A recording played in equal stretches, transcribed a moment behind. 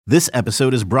This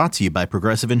episode is brought to you by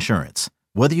Progressive Insurance.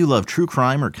 Whether you love true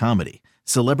crime or comedy,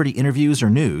 celebrity interviews or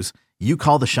news, you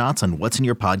call the shots on what's in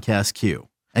your podcast queue.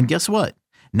 And guess what?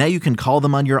 Now you can call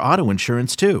them on your auto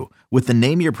insurance too with the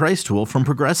Name Your Price tool from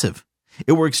Progressive.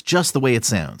 It works just the way it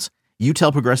sounds. You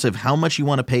tell Progressive how much you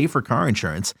want to pay for car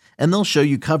insurance, and they'll show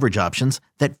you coverage options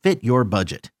that fit your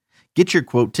budget. Get your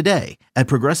quote today at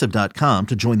Progressive.com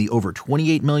to join the over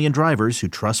 28 million drivers who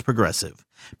trust Progressive.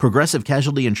 Progressive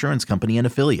Casualty Insurance Company and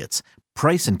Affiliates.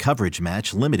 Price and coverage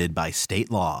match limited by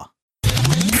state law.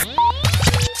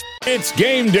 It's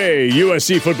game day,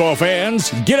 USC football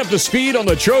fans. Get up to speed on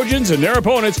the Trojans and their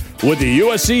opponents with the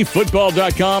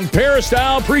USCFootball.com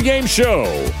Peristyle pregame show.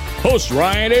 Hosts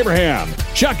Ryan Abraham,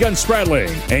 Shotgun Spradling,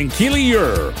 and Keely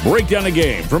Ure break down the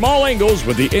game from all angles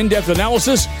with the in-depth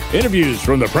analysis, interviews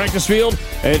from the practice field,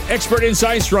 and expert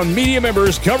insights from media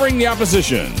members covering the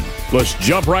opposition. Let's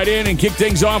jump right in and kick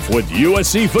things off with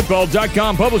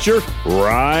USCFootball.com publisher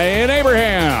Ryan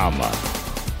Abraham.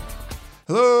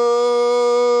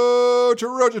 Hello,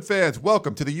 Trojan fans.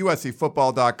 Welcome to the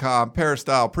USCFootball.com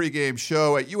Peristyle pregame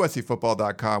show at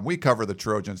USCFootball.com. We cover the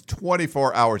Trojans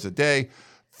 24 hours a day,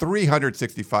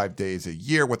 365 days a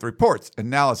year with reports,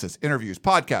 analysis, interviews,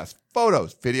 podcasts,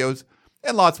 photos, videos,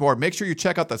 and lots more. Make sure you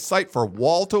check out the site for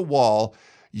wall-to-wall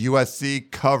USC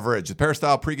coverage. The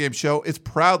Peristyle pregame show is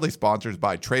proudly sponsored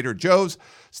by Trader Joe's.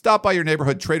 Stop by your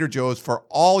neighborhood Trader Joe's for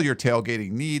all your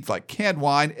tailgating needs like canned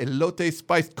wine, elote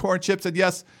spiced corn chips, and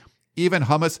yes, even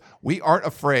hummus. We aren't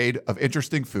afraid of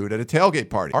interesting food at a tailgate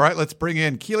party. All right, let's bring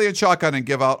in Keely and Shotgun and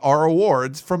give out our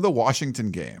awards from the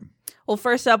Washington game. Well,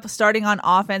 first up, starting on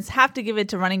offense, have to give it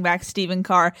to running back Stephen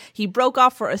Carr. He broke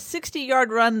off for a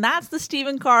 60-yard run. That's the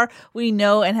Stephen Carr we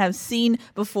know and have seen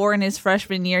before in his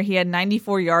freshman year. He had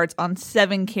 94 yards on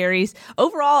 7 carries.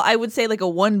 Overall, I would say like a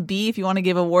 1B if you want to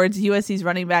give awards. USC's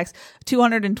running backs,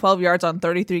 212 yards on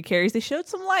 33 carries. They showed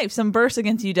some life, some bursts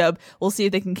against UW. We'll see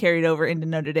if they can carry it over into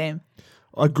Notre Dame.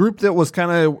 A group that was kind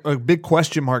of a big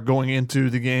question mark going into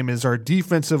the game is our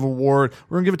defensive award.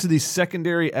 We're going to give it to the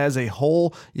secondary as a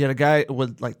whole. You had a guy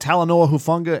with like Talanoa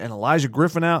Hufanga and Elijah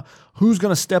Griffin out. Who's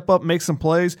going to step up, make some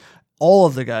plays? All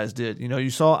of the guys did. You know, you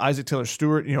saw Isaac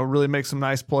Taylor-Stewart, really make some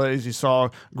nice plays. You saw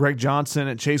Greg Johnson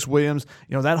and Chase Williams.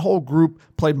 That whole group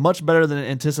played much better than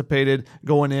anticipated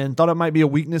going in. Thought it might be a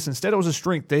weakness. Instead, it was a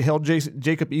strength. They held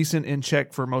Jacob Eason in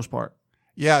check for the most part.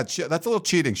 Yeah, that's a little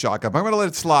cheating, Shotgun. I'm going to let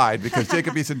it slide because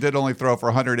Jacob Eason did only throw for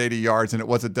 180 yards, and it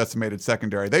was a decimated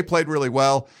secondary. They played really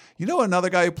well. Another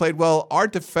guy who played well, our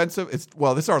defensive, this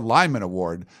is our lineman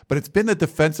award, but it's been the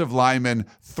defensive lineman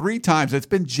 3 times. It's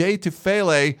been Jay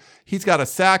Tufele. He's got a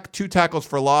sack, 2 tackles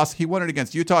for loss. He won it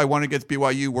against Utah. He won it against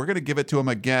BYU. We're going to give it to him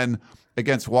again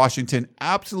against Washington.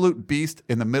 Absolute beast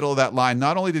in the middle of that line.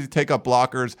 Not only did he take up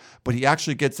blockers, but he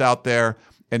actually gets out there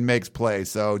and makes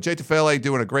plays. So Jay Tufele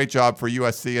doing a great job for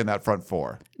USC in that front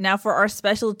 4. Now for our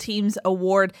special teams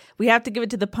award, we have to give it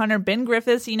to the punter, Ben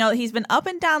Griffiths. He's been up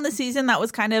and down the season. That was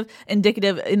kind of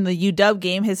indicative in the UW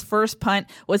game. His first punt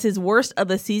was his worst of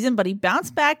the season, but he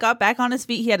bounced back, got back on his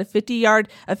feet. He had a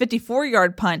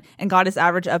 54-yard punt and got his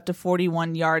average up to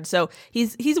 41 yards. So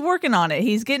he's working on it.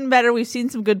 He's getting better. We've seen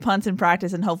some good punts in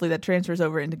practice, and hopefully that transfers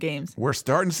over into games. We're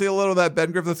starting to see a little of that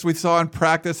Ben Griffiths we saw in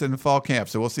practice and fall camp.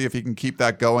 So we'll see if he can keep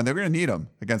that going. They're going to need him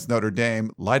against Notre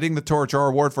Dame. Lighting the torch, our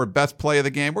award for best play of the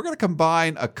game. We're going to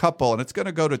combine a couple, and it's going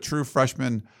to go to true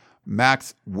freshman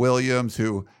Max Williams,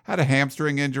 who had a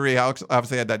hamstring injury,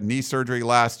 obviously had that knee surgery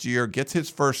last year, gets his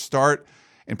first start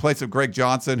in place of Greg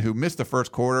Johnson, who missed the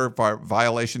first quarter by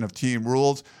violation of team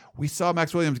rules. We saw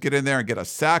Max Williams get in there and get a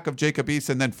sack of Jacob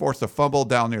Eason, then force a fumble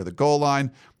down near the goal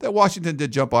line that Washington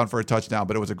did jump on for a touchdown,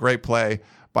 but it was a great play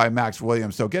by Max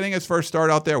Williams. So getting his first start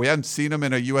out there, we hadn't seen him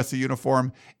in a USC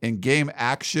uniform in game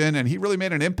action, and he really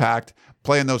made an impact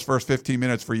playing those first 15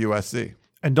 minutes for USC.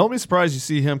 And don't be surprised you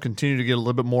see him continue to get a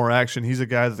little bit more action. He's a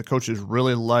guy that the coaches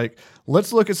really like.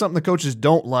 Let's look at something the coaches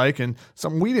don't like and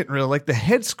something we didn't really like, the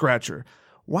head scratcher.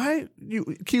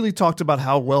 Keely talked about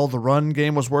how well the run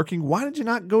game was working. Why did you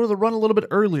not go to the run a little bit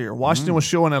earlier? Washington was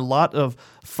showing a lot of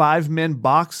 5-men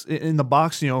box in the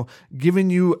box, giving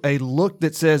you a look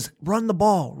that says, run the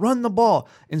ball, run the ball.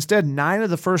 Instead, 9 of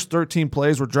the first 13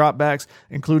 plays were dropbacks,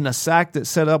 including a sack that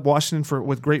set up Washington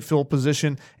with great field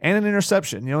position and an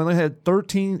interception. They had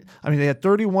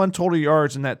 31 total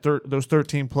yards in those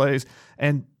 13 plays.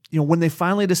 And when they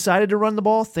finally decided to run the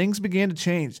ball, things began to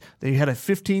change. They had a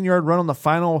 15-yard run on the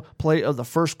final play of the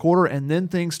first quarter, and then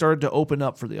things started to open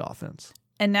up for the offense.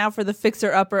 And now for the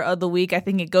fixer-upper of the week, I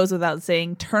think it goes without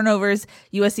saying, turnovers.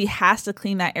 USC has to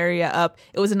clean that area up.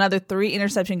 It was another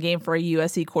 3-interception game for a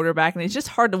USC quarterback, and it's just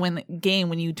hard to win the game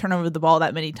when you turn over the ball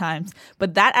that many times.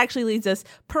 But that actually leads us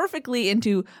perfectly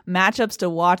into matchups to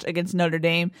watch against Notre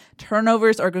Dame.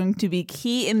 Turnovers are going to be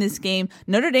key in this game.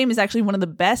 Notre Dame is actually one of the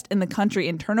best in the country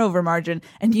in turnover margin,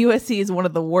 and USC is one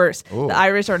of the worst. Ooh. The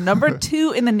Irish are number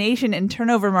 2 in the nation in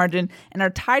turnover margin and are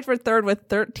tied for third with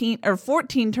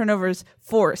 14 turnovers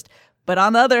forced. But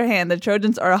on the other hand, the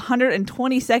Trojans are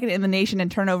 122nd in the nation in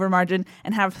turnover margin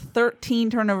and have 13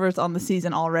 turnovers on the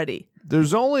season already.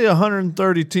 There's only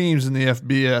 130 teams in the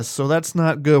FBS, so that's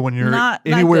not good when you're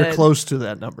anywhere close to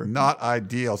that number. Not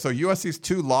ideal. So USC's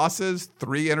 2 losses,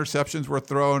 3 interceptions were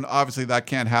thrown. Obviously, that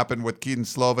can't happen with Keaton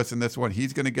Slovis in this one.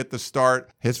 He's going to get the start.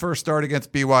 His first start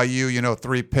against BYU,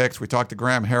 3 picks. We talked to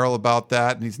Graham Harrell about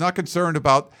that, and he's not concerned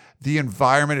about the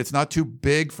environment. It's not too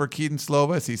big for Keaton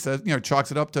Slovis. He says,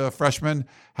 chalks it up to a freshman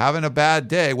having a bad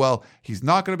day. Well, he's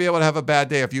not going to be able to have a bad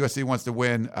day if USC wants to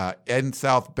win in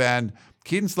South Bend.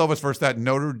 Keaton Slovis versus that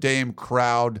Notre Dame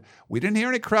crowd. We didn't hear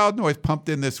any crowd noise pumped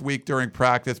in this week during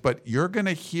practice, but you're going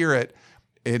to hear it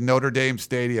in Notre Dame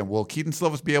Stadium. Will Keaton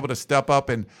Slovis be able to step up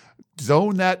and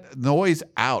zone that noise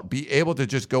out, be able to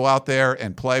just go out there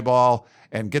and play ball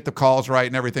and get the calls right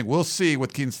and everything? We'll see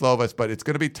with Keaton Slovis, but it's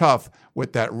going to be tough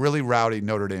with that really rowdy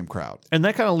Notre Dame crowd. And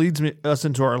that kind of leads us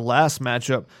into our last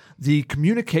matchup, the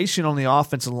communication on the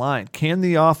offensive line. Can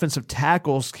the offensive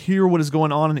tackles hear what is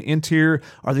going on in the interior?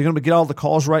 Are they going to get all the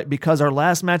calls right? Because our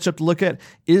last matchup to look at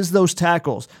is those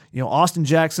tackles. Austin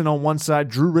Jackson on one side,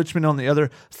 Drew Richmond on the other,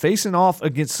 facing off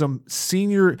against some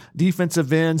senior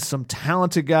defensive ends, some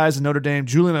talented guys in Notre Dame.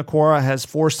 Julian Okwara has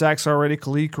 4 sacks already.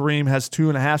 Khalid Kareem has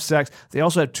 2.5 sacks. They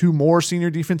also have 2 more senior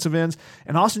defensive ends.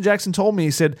 And Austin Jackson told me,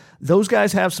 he said, those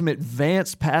guys have some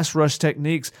advanced pass rush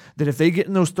techniques that if they get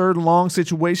in those 3rd and long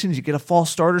situations, you get a false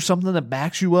start or something that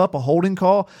backs you up, a holding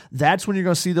call, that's when you're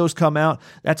going to see those come out.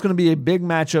 That's going to be a big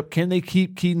matchup. Can they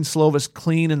keep Keaton Slovis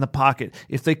clean in the pocket?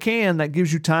 If they can, that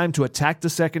gives you time to attack the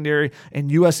secondary,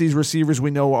 and USC's receivers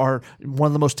we know are one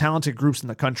of the most talented groups in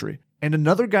the country. And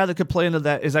another guy that could play into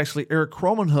that is actually Eric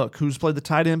Cromanhook, who's played the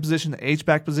tight end position, the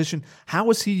H-back position. How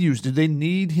is he used? Did they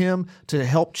need him to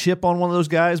help chip on one of those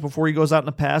guys before he goes out in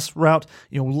the pass route?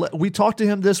 We talked to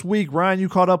him this week. Ryan, you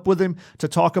caught up with him to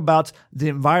talk about the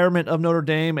environment of Notre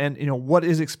Dame and what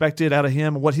is expected out of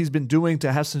him and what he's been doing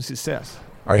to have some success.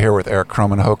 All right, here with Eric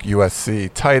Cromanhook,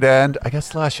 USC tight end,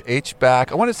 /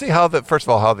 H-back. I want to see how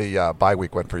the bye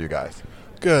week went for you guys.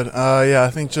 Good. I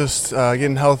think just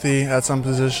getting healthy at some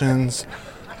positions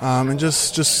and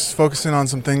just focusing on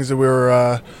some things that we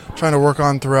were trying to work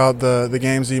on throughout the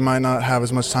games that you might not have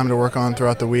as much time to work on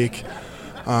throughout the week,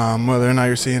 whether or not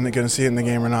you're going to see it in the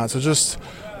game or not. So just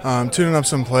tuning up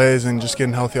some plays and just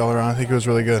getting healthy all around. I think it was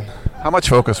really good. How much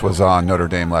focus was on Notre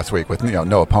Dame last week with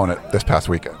no opponent this past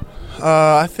weekend?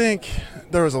 I think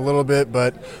there was a little bit,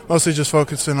 but mostly just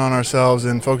focusing on ourselves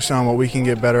and focusing on what we can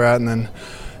get better at, and then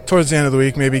towards the end of the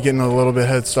week, maybe getting a little bit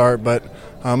head start, but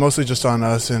mostly just on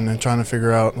us and trying to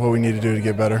figure out what we need to do to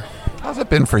get better. How's it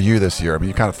been for you this year? I mean,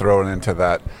 you kind of throw it into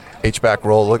that H-back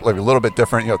role, look like a little bit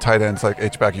different. Tight ends like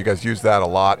H-back, you guys use that a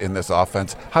lot in this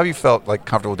offense. How have you felt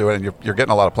comfortable doing it? And you're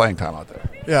getting a lot of playing time out there.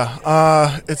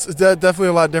 Yeah, it's definitely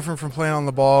a lot different from playing on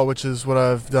the ball, which is what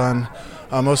I've done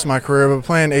most of my career. But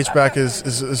playing H-back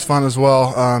is fun as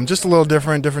well. Just a little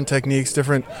different techniques,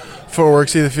 different footwork,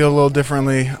 see the field a little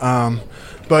differently.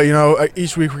 But,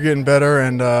 each week we're getting better,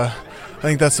 and I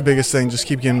think that's the biggest thing, just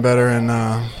keep getting better. And,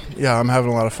 I'm having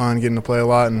a lot of fun getting to play a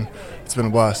lot, and it's been a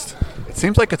blast. It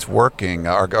seems like it's working.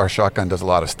 Our shotgun does a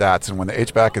lot of stats, and when the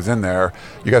H-back is in there,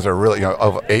 you guys are really,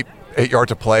 of 8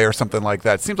 yards of play or something like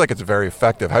that. It seems like it's very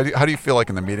effective. How do you feel like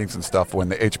in the meetings and stuff when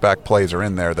the H-back plays are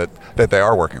in there that they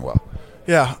are working well?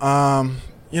 Yeah,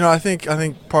 I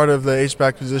think part of the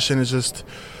H-back position is just,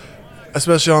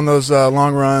 especially on those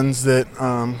long runs that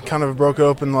kind of broke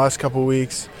open the last couple of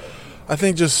weeks, I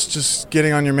think just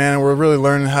getting on your man, and we're really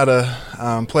learning how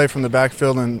to play from the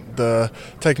backfield and the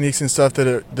techniques and stuff that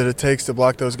it takes to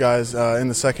block those guys in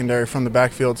the secondary from the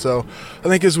backfield. So I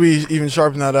think as we even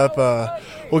sharpen that up,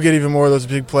 we'll get even more of those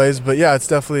big plays. But yeah, it's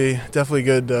definitely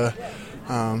good to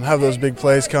have those big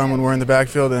plays come when we're in the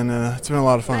backfield, and it's been a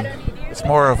lot of fun. It's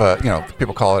more of a,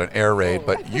 people call it an air raid,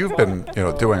 but you've been,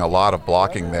 doing a lot of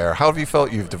blocking there. How have you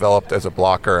felt you've developed as a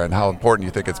blocker, and how important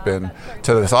you think it's been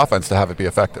to this offense to have it be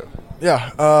effective?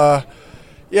 Yeah,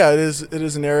 it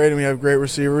is an air raid, and we have great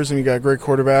receivers, and we got great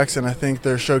quarterbacks, and I think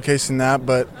they're showcasing that.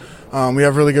 But we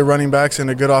have really good running backs and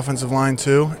a good offensive line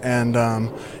too, and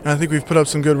I think we've put up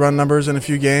some good run numbers in a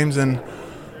few games, and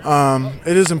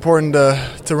it is important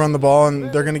to run the ball,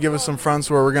 and they're going to give us some fronts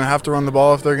where we're going to have to run the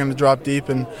ball if they're going to drop deep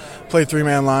and play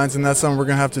three-man lines, and that's something we're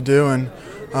going to have to do. And,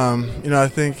 I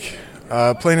think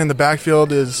playing in the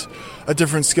backfield is a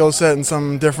different skill set and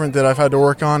something different that I've had to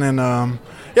work on. And,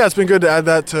 it's been good to add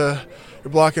that to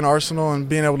your blocking arsenal, and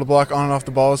being able to block on and off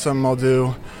the ball is something I'll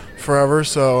do forever.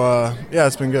 So,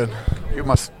 it's been good. You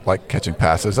must like catching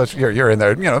passes. You're in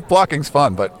there. Blocking's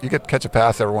fun, but you get catch a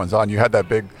pass, everyone's on. You had that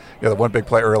big, the one big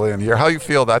play early in the year. How do you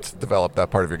feel that's developed? That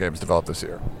part of your game has developed this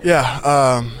year?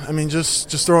 Yeah,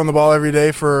 just throwing the ball every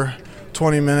day for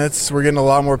 20 minutes. We're getting a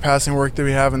lot more passing work than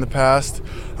we have in the past.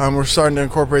 We're starting to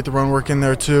incorporate the run work in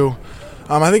there too.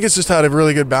 I think it's just had a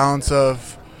really good balance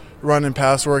of run and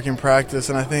pass work in practice,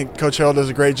 and I think Coach Harrell does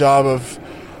a great job of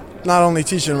not only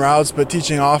teaching routes, but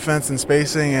teaching offense and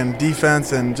spacing and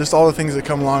defense and just all the things that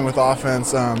come along with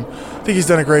offense. I think he's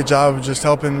done a great job of just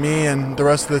helping me and the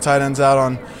rest of the tight ends out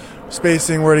on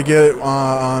spacing, where to get it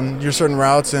on your certain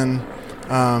routes, and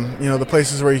the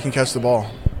places where you can catch the ball.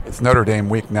 It's Notre Dame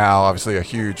week now, obviously a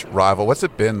huge rival. What's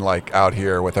it been like out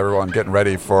here with everyone getting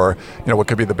ready for what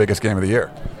could be the biggest game of the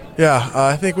year? Yeah,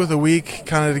 I think with a week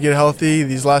kind of to get healthy,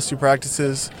 these last two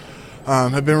practices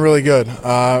have been really good.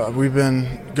 We've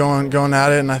been going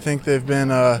at it, and I think they've been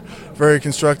very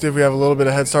constructive. We have a little bit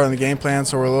of head start in the game plan,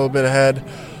 so we're a little bit ahead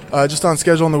just on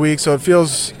schedule in the week. So it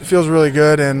feels really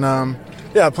good. And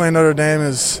playing Notre Dame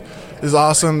is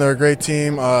awesome. They're a great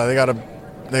team. They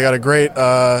got a great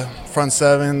front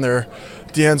seven. Their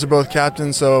DNs are both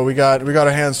captains, so we got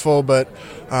our hands full. But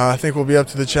I think we'll be up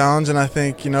to the challenge, and I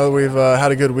think we've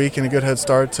had a good week and a good head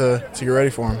start to get ready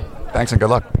for them. Thanks and good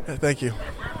luck. Yeah, thank you.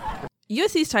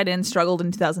 USC's tight end struggled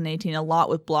in 2018 a lot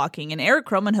with blocking, and Eric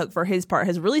Kromenhoek, for his part,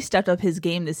 has really stepped up his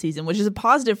game this season, which is a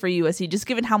positive for USC, just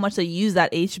given how much they use that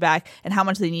H-back and how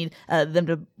much they need them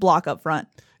to block up front.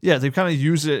 Yeah, they've kind of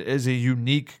used it as a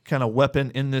unique kind of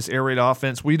weapon in this air raid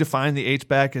offense. We define the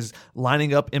H-back as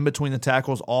lining up in between the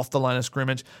tackles off the line of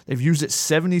scrimmage. They've used it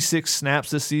 76 snaps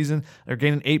this season. They're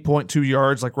gaining 8.2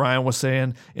 yards, like Ryan was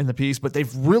saying in the piece, but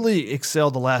they've really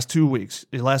excelled the last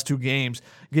 2 games,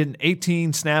 getting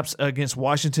 18 snaps against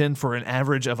Washington for an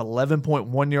average of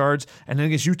 11.1 yards, and then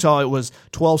against Utah it was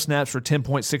 12 snaps for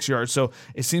 10.6 yards. So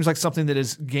it seems like something that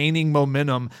is gaining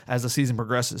momentum as the season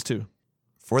progresses too.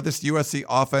 For this USC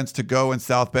offense to go in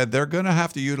South Bend, they're going to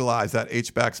have to utilize that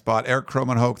H-back spot. Eric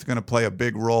Kromenhoek is going to play a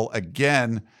big role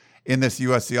again in this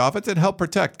USC offense and help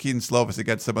protect Keaton Slovis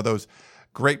against some of those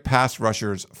great pass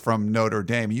rushers from Notre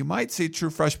Dame. You might see true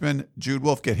freshman Jude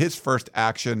Wolfe get his first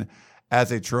action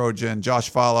as a Trojan. Josh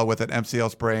Fala with an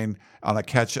MCL sprain on a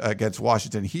catch against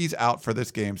Washington. He's out for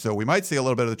this game, so we might see a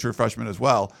little bit of the true freshman as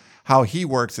well. How he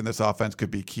works in this offense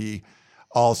could be key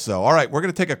also. All right, we're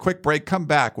going to take a quick break, come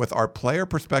back with our player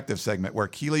perspective segment where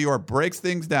Keely Eure breaks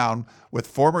things down with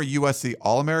former USC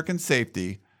All-American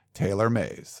safety Taylor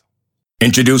Mays.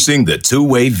 Introducing the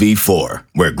Two-Way V4,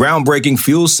 where groundbreaking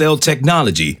fuel cell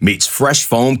technology meets fresh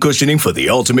foam cushioning for the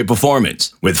ultimate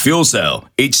performance. With Fuel Cell,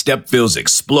 each step feels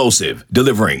explosive,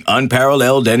 delivering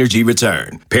unparalleled energy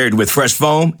return. Paired with fresh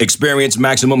foam, experience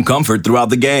maximum comfort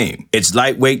throughout the game. Its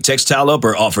lightweight textile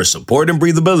upper offers support and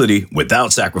breathability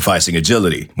without sacrificing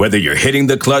agility. Whether you're hitting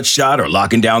the clutch shot or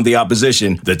locking down the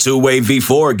opposition, the Two-Way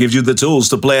V4 gives you the tools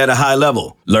to play at a high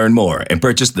level. Learn more and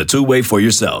purchase the Two-Way for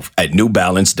yourself at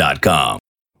newbalance.com.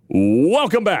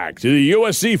 Welcome back to the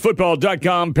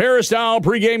USCFootball.com Peristyle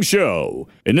pregame show.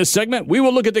 In this segment, we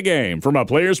will look at the game from a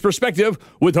player's perspective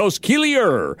with host Keely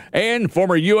Eure and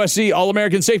former USC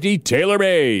All-American safety Taylor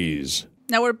Mays.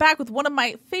 Now we're back with one of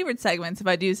my favorite segments, if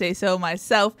I do say so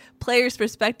myself, player's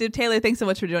perspective. Taylor, thanks so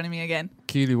much for joining me again.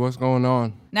 Keely, what's going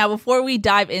on? Now, before we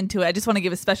dive into it, I just want to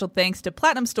give a special thanks to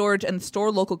Platinum Storage and the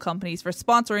store local companies for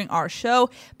sponsoring our show.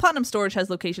 Platinum Storage has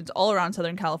locations all around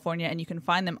Southern California, and you can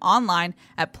find them online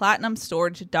at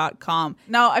platinumstorage.com.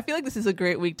 Now, I feel like this is a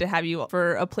great week to have you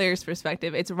for a player's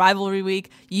perspective. It's rivalry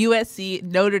week, USC,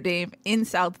 Notre Dame in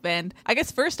South Bend. I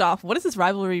guess first off, what does this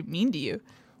rivalry mean to you?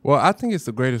 Well, I think it's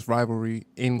the greatest rivalry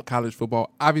in college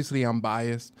football. Obviously, I'm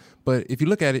biased, but if you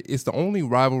look at it, it's the only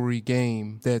rivalry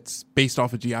game that's based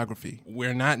off of geography.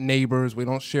 We're not neighbors. We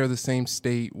don't share the same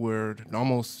state. We're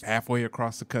almost halfway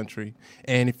across the country.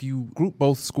 And if you group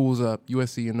both schools up,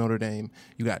 USC and Notre Dame,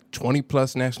 you got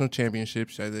 20-plus national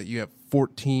championships. You have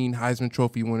 14 Heisman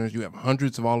Trophy winners. You have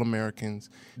hundreds of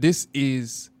All-Americans. This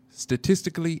is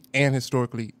statistically and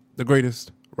historically the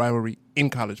greatest rivalry in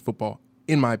college football,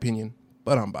 in my opinion.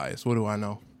 But I'm biased. What do I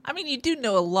know? I mean, you do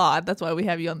know a lot. That's why we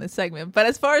have you on this segment. But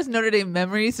as far as Notre Dame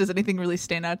memories, does anything really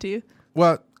stand out to you?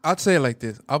 Well, I'd say it like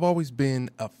this. I've always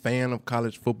been a fan of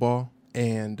college football.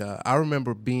 And I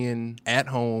remember being at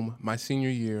home my senior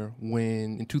year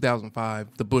when, in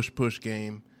 2005, the Bush Push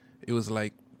game, it was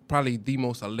like probably the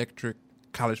most electric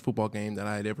college football game that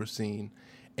I had ever seen.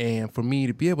 And for me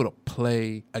to be able to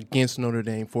play against Notre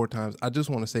Dame 4 times, I just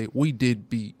want to say we did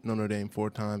beat Notre Dame 4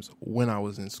 times when I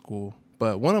was in school.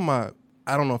 But one of my,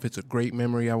 I don't know if it's a great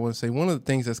memory, I want to say, one of the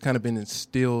things that's kind of been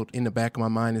instilled in the back of my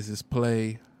mind is this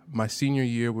play. My senior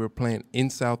year, we were playing in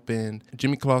South Bend.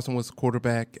 Jimmy Clausen was the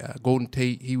quarterback. Golden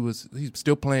Tate, he's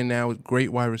still playing now,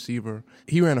 great wide receiver.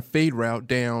 He ran a fade route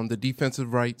down the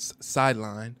defensive right's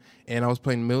sideline, and I was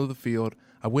playing in the middle of the field.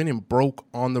 I went and broke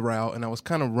on the route, and I was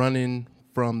kind of running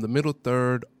from the middle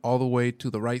third all the way to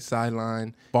the right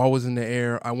sideline. Ball was in the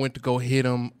air. I went to go hit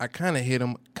him. I kind of hit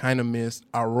him, kind of missed.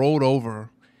 I rolled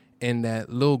over, and that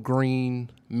little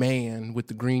green man with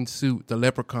the green suit, the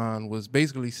leprechaun, was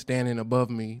basically standing above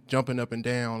me, jumping up and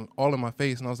down, all in my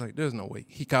face. And I was like, there's no way.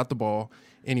 He caught the ball.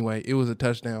 Anyway, it was a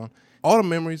touchdown. All the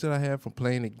memories that I have from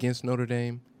playing against Notre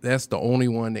Dame, that's the only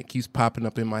one that keeps popping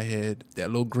up in my head. That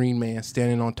little green man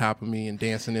standing on top of me and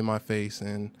dancing in my face.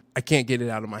 And I can't get it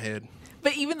out of my head.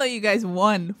 But even though you guys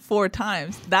won 4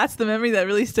 times, that's the memory that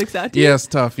really sticks out to you. Yeah, it's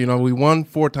tough. You know, we won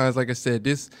 4 times. Like I said,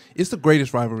 it's the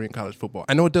greatest rivalry in college football.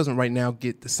 I know it doesn't right now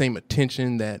get the same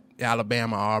attention that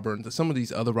Alabama, Auburn, some of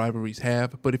these other rivalries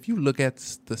have. But if you look at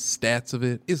the stats of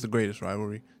it, it's the greatest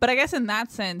rivalry. But I guess in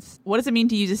that sense, what does it mean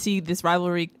to you to see this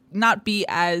rivalry not be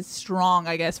as strong,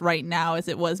 I guess, right now as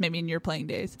it was maybe in your playing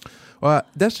days? Well,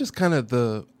 that's just kind of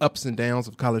the ups and downs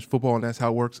of college football, and that's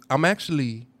how it works. I'm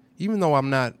actually, even though I'm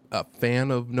not a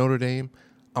fan of Notre Dame,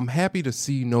 I'm happy to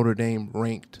see Notre Dame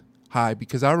ranked high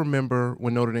because I remember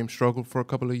when Notre Dame struggled for a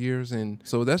couple of years, and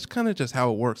so that's kind of just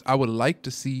how it works. I would like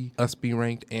to see us be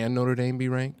ranked and Notre Dame be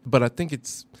ranked, but I think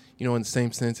it's, you know, in the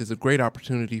same sense, it's a great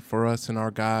opportunity for us and our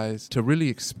guys to really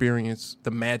experience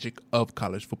the magic of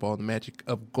college football, the magic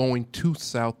of going to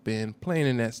South Bend, playing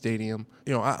in that stadium.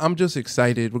 You know, I'm just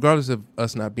excited, regardless of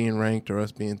us not being ranked or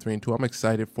us being 3-2, I'm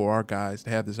excited for our guys to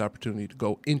have this opportunity to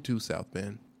go into South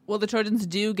Bend. Well, the Trojans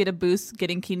do get a boost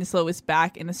getting Kedon Slovis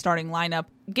back in the starting lineup.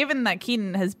 Given that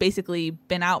Kedon has basically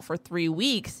been out for 3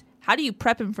 weeks, how do you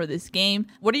prep him for this game?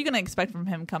 What are you going to expect from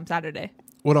him come Saturday?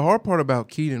 Well, the hard part about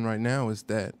Kedon right now is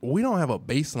that we don't have a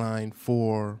baseline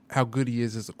for how good he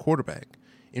is as a quarterback.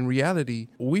 In reality,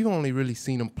 we've only really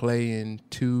seen him play in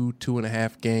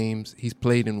 2.5 games. He's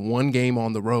played in 1 game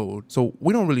on the road, so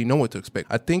we don't really know what to expect.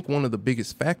 I think one of the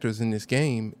biggest factors in this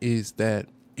game is that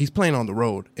he's playing on the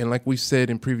road. And like we've said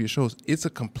in previous shows, it's a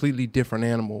completely different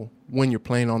animal when you're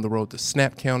playing on the road. The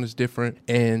snap count is different,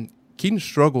 and Kedon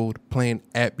struggled playing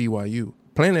at BYU.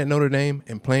 Playing at Notre Dame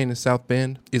and playing in South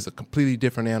Bend is a completely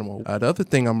different animal. The other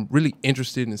thing I'm really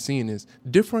interested in seeing is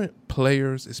different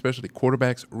players, especially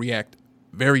quarterbacks, react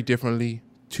very differently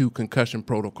to concussion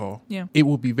protocol. Yeah. It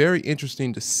will be very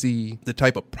interesting to see the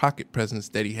type of pocket presence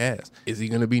that he has. Is he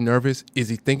going to be nervous? Is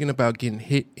he thinking about getting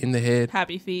hit in the head?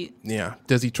 Happy feet. Yeah.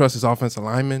 Does he trust his offensive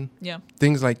lineman? Yeah.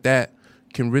 Things like that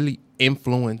can really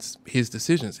influence his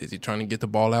decisions. Is he trying to get the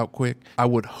ball out quick? I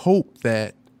would hope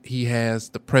that he has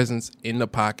the presence in the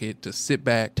pocket to sit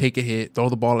back, take a hit, throw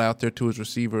the ball out there to his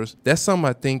receivers. That's something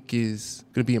I think is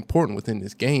going to be important within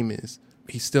this game. Is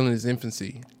he's still in his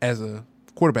infancy as a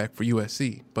quarterback for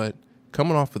USC, but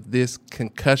coming off of this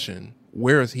concussion,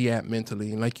 where is he at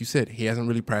mentally? And like you said, he hasn't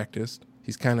really practiced.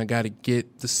 He's kind of got to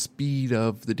get the speed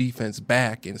of the defense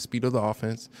back and the speed of the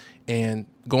offense. And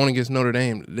going against Notre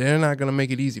Dame, they're not going to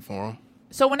make it easy for him.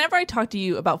 So whenever I talk to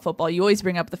you about football, you always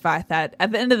bring up the fact that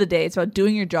at the end of the day, it's about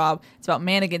doing your job. It's about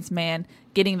man against man,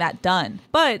 getting that done.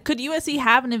 But could USC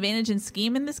have an advantage in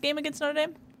scheme in this game against Notre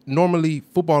Dame? Normally,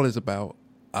 football is about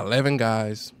 11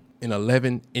 guys in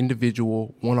 11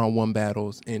 individual one-on-one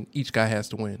battles, and each guy has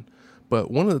to win.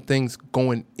 But one of the things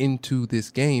going into this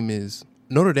game is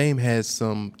Notre Dame has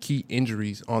some key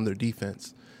injuries on their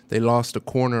defense. They lost a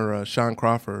corner, Sean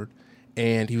Crawford,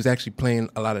 and he was actually playing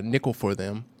a lot of nickel for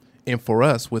them. And for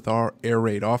us, with our air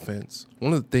raid offense,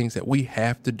 one of the things that we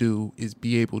have to do is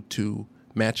be able to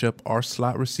match up our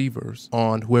slot receivers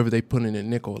on whoever they put in a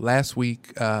nickel. Last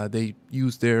week, they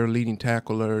used their leading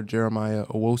tackler, Jeremiah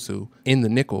Owosu, in the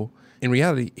nickel. In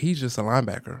reality, he's just a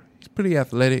linebacker. He's pretty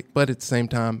athletic, but at the same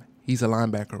time, he's a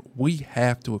linebacker. We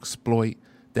have to exploit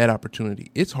that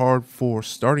opportunity. It's hard for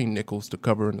starting nickels to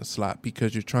cover in the slot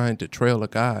because you're trying to trail a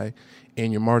guy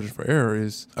and your margin for error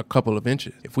is a couple of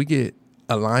inches. If we get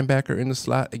a linebacker in the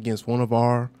slot against one of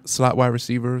our slot wide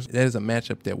receivers, that is a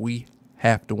matchup that we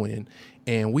have to win.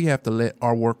 And we have to let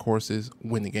our workhorses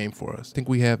win the game for us. I think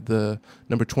we have the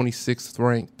number 26th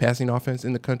ranked passing offense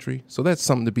in the country. So that's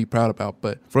something to be proud about.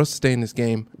 But for us to stay in this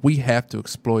game, we have to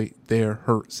exploit their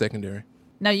hurt secondary.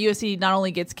 Now, USC not only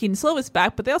gets Keaton Slovis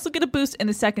back, but they also get a boost in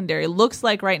the secondary. Looks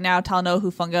like right now Talanoa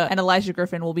Hufanga and Elijah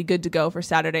Griffin will be good to go for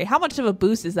Saturday. How much of a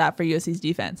boost is that for USC's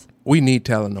defense? We need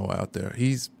Talanoa out there.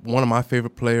 He's one of my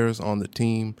favorite players on the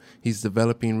team. He's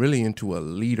developing really into a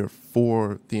leader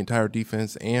for the entire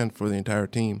defense and for the entire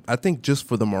team. I think just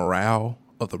for the morale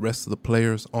of the rest of the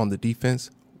players on the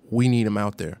defense, we need him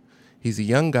out there. He's a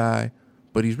young guy,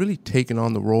 but he's really taken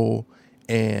on the role,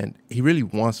 and he really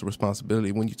wants the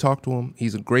responsibility. When you talk to him,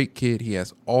 he's a great kid. He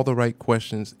has all the right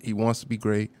questions. He wants to be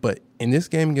great. But in this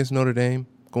game against Notre Dame,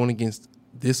 going against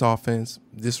this offense,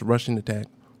 this rushing attack,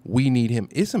 we need him.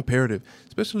 It's imperative,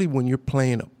 especially when you're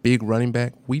playing a big running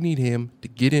back. We need him to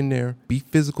get in there, be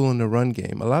physical in the run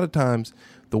game. A lot of times,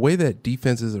 the way that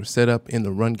defenses are set up in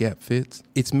the run gap fits,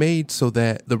 it's made so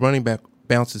that the running back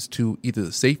bounces to either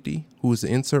the safety, who is the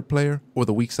insert player, or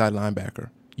the weak side linebacker.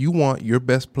 You want your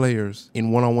best players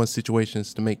in one-on-one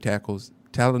situations to make tackles.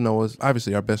 Talanoa's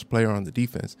obviously our best player on the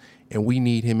defense, and we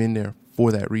need him in there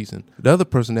for that reason. The other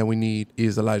person that we need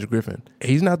is Elijah Griffin.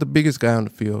 He's not the biggest guy on the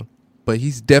field, but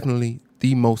he's definitely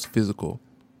the most physical.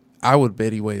 I would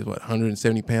bet he weighs,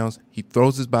 170 pounds. He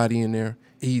throws his body in there.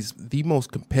 He's the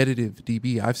most competitive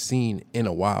DB I've seen in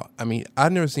a while. I mean, I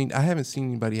haven't seen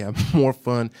anybody have more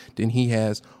fun than he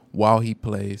has while he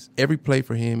plays. Every play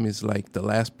for him is like the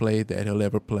last play that he'll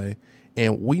ever play.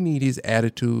 And we need his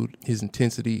attitude, his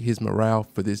intensity, his morale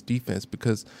for this defense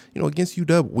because, against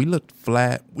UW, we looked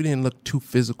flat. We didn't look too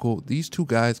physical. These two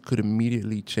guys could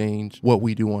immediately change what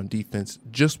we do on defense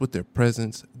just with their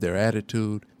presence, their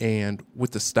attitude, and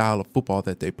with the style of football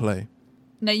that they play.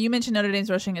 Now, you mentioned Notre Dame's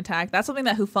rushing attack. That's something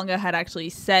that Hufanga had actually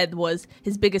said was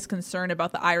his biggest concern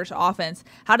about the Irish offense.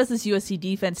 How does this USC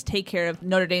defense take care of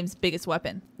Notre Dame's biggest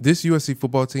weapon? This USC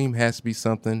football team has to be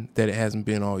something that it hasn't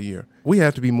been all year. We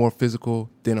have to be more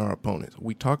physical than our opponents.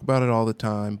 We talk about it all the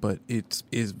time, but it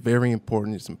is very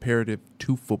important. It's imperative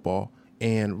to football.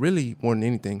 And really, more than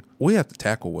anything, we have to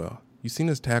tackle well. You've seen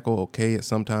us tackle okay at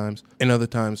sometimes, and other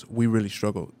times we really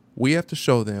struggle. We have to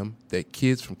show them that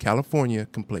kids from California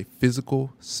can play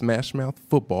physical, smash-mouth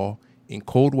football in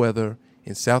cold weather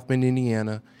in South Bend,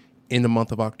 Indiana, in the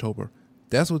month of October.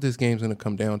 That's what this game's going to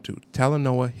come down to.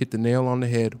 Talanoa hit the nail on the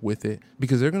head with it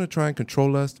because they're going to try and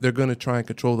control us. They're going to try and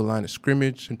control the line of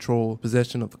scrimmage, control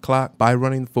possession of the clock by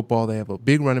running the football. They have a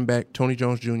big running back, Tony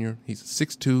Jones Jr. He's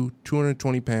 6'2",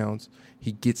 220 pounds.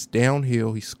 He gets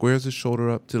downhill, he squares his shoulder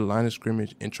up to the line of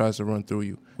scrimmage and tries to run through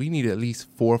you. We need at least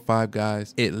 4 or 5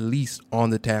 guys at least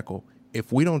on the tackle.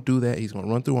 If we don't do that, he's going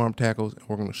to run through arm tackles, and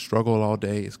we're going to struggle all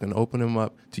day. It's going to open him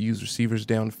up to use receivers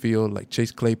down the field like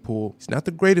Chase Claypool. He's not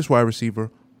the greatest wide receiver,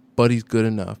 but he's good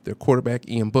enough. Their quarterback,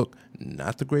 Ian Book,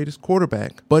 not the greatest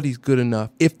quarterback, but he's good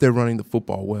enough if they're running the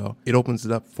football well. It opens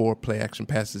it up for play-action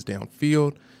passes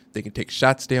downfield. They can take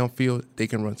shots downfield. They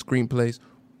can run screen plays.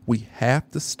 We have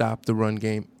to stop the run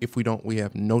game. If we don't, we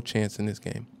have no chance in this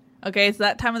game. Okay, it's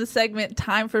that time of the segment.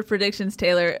 Time for predictions,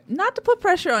 Taylor. Not to put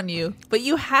pressure on you, but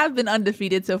you have been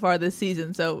undefeated so far this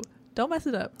season, so don't mess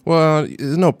it up. Well,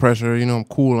 there's no pressure. I'm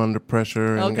cool under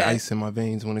pressure and okay. Ice in my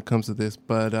veins when it comes to this.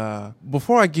 But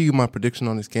before I give you my prediction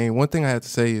on this game, one thing I have to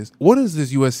say is, what does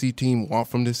this USC team want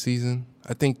from this season?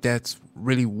 I think that's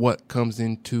really what comes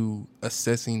into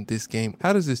assessing this game.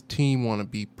 How does this team want to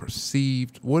be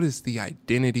perceived? What is the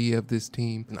identity of this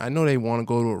team? And I know they want to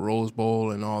go to a Rose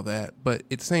Bowl and all that, but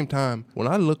at the same time, when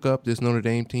I look up this Notre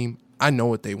Dame team, I know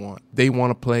what they want. They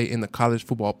want to play in the college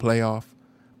football playoff.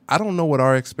 I don't know what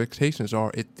our expectations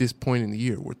are at this point in the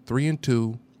year. We're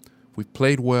 3-2. We've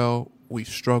played well. We've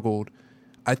struggled.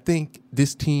 I think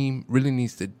this team really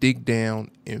needs to dig down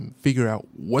and figure out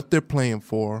what they're playing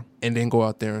for and then go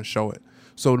out there and show it.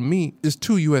 So to me, there's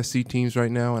 2 USC teams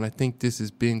right now, and I think this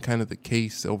has been kind of the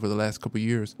case over the last couple of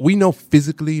years. We know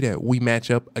physically that we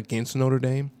match up against Notre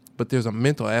Dame, but there's a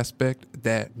mental aspect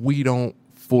that we don't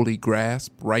fully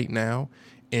grasp right now,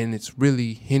 and it's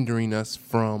really hindering us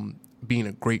from being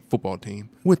a great football team.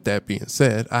 With that being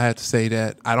said, I have to say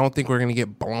that I don't think we're going to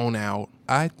get blown out.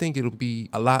 I think it'll be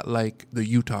a lot like the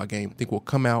Utah game. I think we'll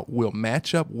come out, we'll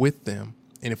match up with them,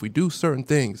 and if we do certain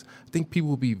things, I think people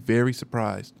will be very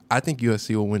surprised. I think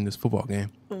USC will win this football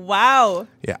game. Wow.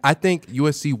 Yeah, I think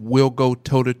USC will go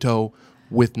toe-to-toe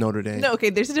with Notre Dame. No,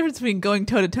 okay, there's a difference between going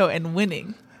toe-to-toe and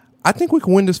winning. I think we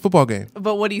can win this football game.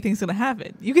 But what do you think is going to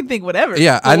happen? You can think whatever.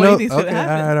 Yeah, I know. What do you think is going to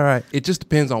happen? All right. It just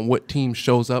depends on what team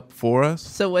shows up for us.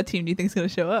 So what team do you think is going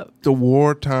to show up? The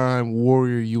wartime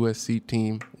warrior USC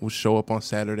team will show up on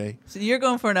Saturday. So you're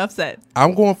going for an upset.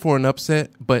 I'm going for an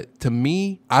upset, but to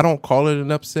me, I don't call it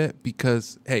an upset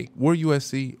because, hey, we're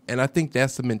USC, and I think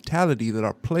that's the mentality that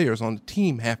our players on the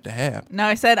team have to have. Now,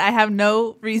 I said I have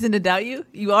no reason to doubt you.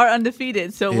 You are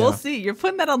undefeated, so we'll see. You're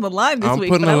putting that on the line this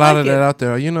week. I'm putting a lot of that out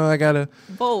there. You know, I gotta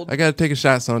take a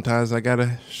shot sometimes. I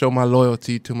gotta show my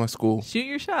loyalty to my school. Shoot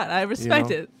your shot. I respect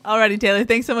it. Alrighty, Taylor.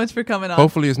 Thanks so much for coming on.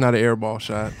 Hopefully, it's not an air ball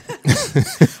shot.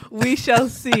 We shall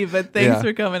see, but thanks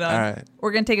for coming on. All right.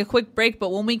 We're going to take a quick break, but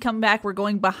when we come back, we're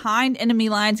going behind enemy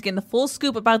lines, getting the full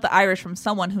scoop about the Irish from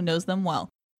someone who knows them well.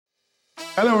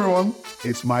 Hello everyone,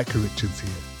 it's Micah Richards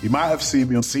here. You might have seen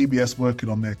me on CBS working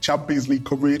on their Champions League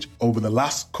coverage over the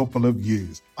last couple of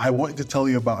years. I wanted to tell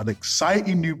you about an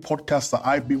exciting new podcast that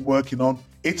I've been working on.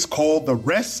 It's called The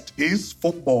Rest is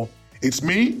Football. It's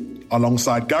me,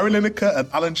 alongside Gary Lineker and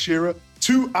Alan Shearer,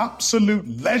 two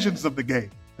absolute legends of the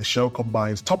game. The show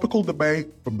combines topical debate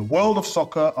from the world of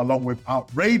soccer along with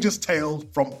outrageous tales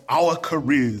from our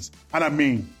careers. And I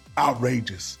mean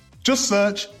outrageous. Just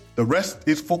search The Rest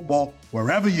is Football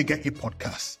wherever you get your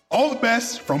podcasts. All the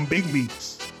best from Big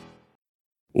Meats.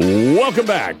 Welcome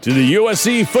back to the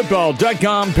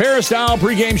USCFootball.com Peristyle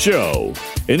pregame show.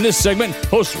 In this segment,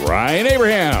 host Ryan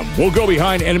Abraham will go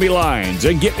behind enemy lines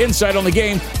and get insight on the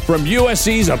game from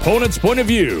USC's opponent's point of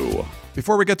view.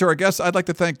 Before we get to our guests, I'd like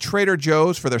to thank Trader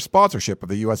Joe's for their sponsorship of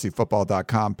the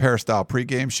USCFootball.com Peristyle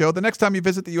pregame show. The next time you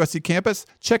visit the USC campus,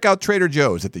 check out Trader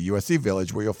Joe's at the USC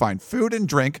Village, where you'll find food and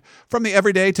drink from the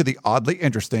everyday to the oddly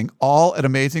interesting, all at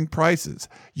amazing prices.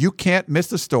 You can't miss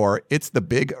the store. It's the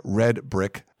Big Red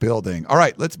Brick Building. All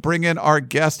right, let's bring in our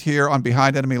guest here on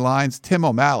Behind Enemy Lines, Tim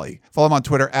O'Malley. Follow him on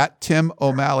Twitter at Tim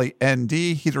O'Malley ND.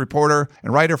 He's a reporter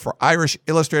and writer for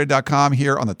IrishIllustrated.com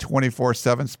here on the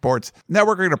 24/7 Sports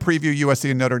Network. We're going to preview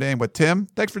USC and Notre Dame with Tim.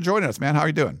 Thanks for joining us, man. How are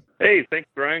you doing? Hey, thanks,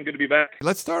 Brian. Good to be back.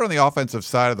 Let's start on the offensive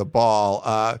side of the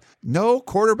ball. No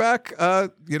quarterback,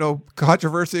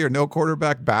 controversy or no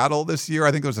quarterback battle this year.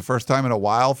 I think it was the first time in a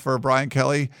while for Brian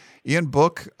Kelly. Ian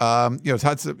Book,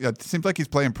 it seems like he's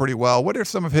playing pretty well. What are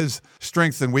some of his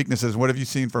strengths and weaknesses? What have you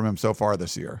seen from him so far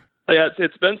this year? Yeah,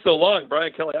 it's been so long.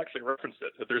 Brian Kelly actually referenced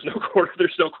it that there's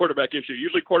no quarterback issue.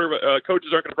 Usually, coaches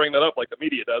aren't going to bring that up like the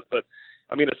media does. But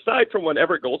I mean, aside from when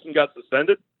Everett Golson got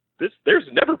suspended, there's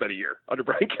never been a year under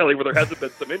Brian Kelly where there hasn't been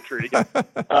some intrigue.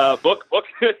 Book,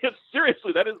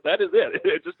 seriously, that is it.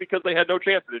 It's just because they had no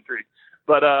chance at intrigue.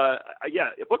 But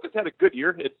Book has had a good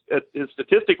year. It's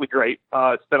statistically great.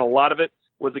 It's been a lot of it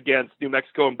was against New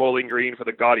Mexico and Bowling Green for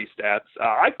the gaudy stats.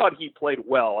 I thought he played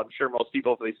well. I'm sure most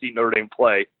people, if they see Notre Dame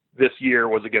play this year,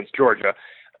 was against Georgia.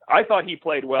 I thought he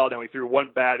played well. Now he threw one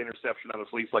bad interception on the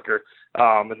flea flicker,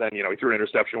 and then he threw an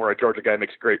interception where a Georgia guy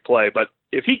makes a great play. But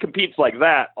if he competes like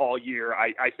that all year,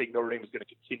 I think Notre Dame is going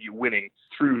to continue winning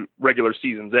through regular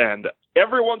season's end.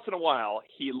 Every once in a while,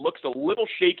 he looks a little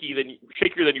shakier than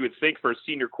you would think for a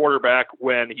senior quarterback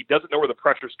when he doesn't know where the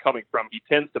pressure's coming from. He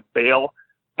tends to bail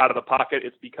out of the pocket.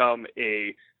 It's become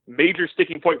a major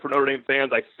sticking point for Notre Dame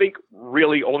fans, I think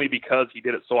really only because he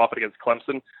did it so often against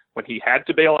Clemson when he had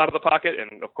to bail out of the pocket.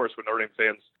 And, of course, when Notre Dame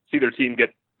fans see their team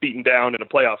get beaten down in a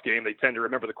playoff game, they tend to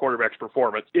remember the quarterback's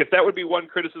performance. If that would be one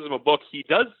criticism of Book, he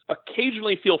does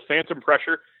occasionally feel phantom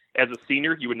pressure as a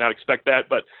senior. You would not expect that.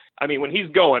 But, I mean, when he's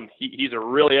going, he's a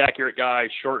really accurate guy,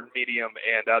 short and medium,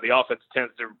 and the offense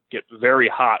tends to get very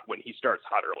hot when he starts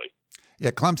hot early. Yeah,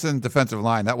 Clemson defensive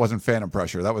line, that wasn't phantom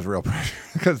pressure. That was real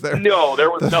pressure. No, there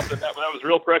was nothing. That was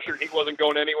real pressure. He wasn't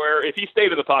going anywhere. If he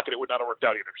stayed in the pocket, it would not have worked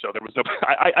out either. So there was no.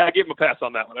 I gave him a pass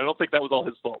on that one. I don't think that was all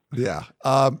his fault. Yeah.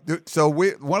 So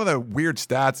one of the weird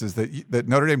stats is that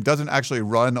Notre Dame doesn't actually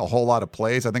run a whole lot of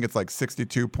plays. I think it's like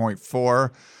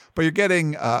 62.4. But you're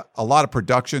getting a lot of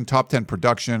production, top 10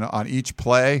 production on each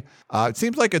play. It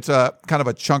seems like it's a kind of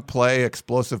a chunk play,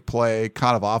 explosive play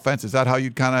kind of offense. Is that how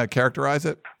you'd kind of characterize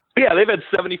it? Yeah, they've had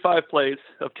 75 plays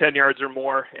of 10 yards or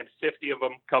more, and 50 of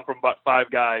them come from about 5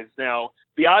 guys. Now,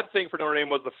 the odd thing for Notre Dame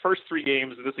was the first 3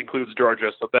 games, and this includes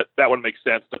Georgia, so that one makes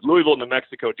sense, but Louisville and New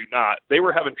Mexico do not. They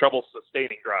were having trouble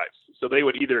sustaining drives, so they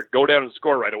would either go down and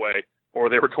score right away, or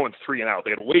they were going 3 and out.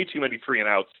 They had way too many 3 and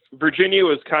outs. Virginia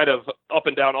was kind of up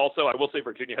and down also. I will say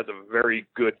Virginia has a very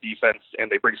good defense,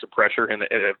 and they bring some pressure, and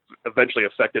it eventually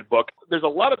affected Book. There's a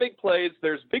lot of big plays.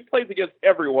 There's big plays against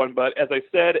everyone, but as I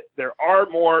said, there are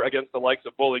more against the likes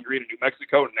of Bowling Green and New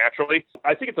Mexico naturally.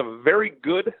 I think it's a very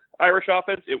good Irish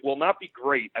offense. It will not be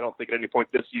great, I don't think, at any point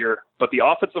this year, but the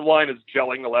offensive line is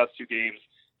gelling the last 2 games.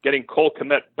 Getting Cole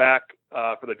Kmet back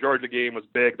for the Georgia game was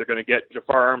big. They're going to get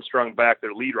Jafar Armstrong back,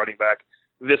 their lead running back,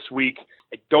 this week.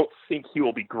 I don't think he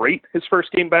will be great his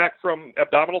first game back from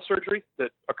abdominal surgery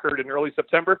that occurred in early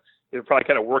September. They're probably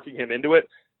kind of working him into it.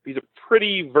 He's a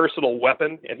pretty versatile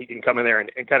weapon, and he can come in there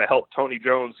and kind of help Tony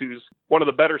Jones, who's one of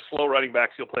the better slow running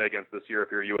backs you'll play against this year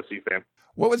if you're a USC fan.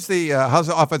 What was how's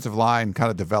the offensive line kind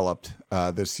of developed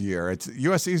this year? It's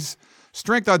USC's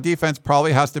strength on defense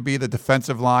probably has to be the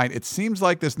defensive line. It seems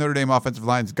like this Notre Dame offensive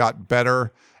line's got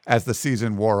better as the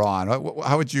season wore on.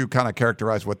 How would you kind of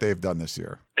characterize what they've done this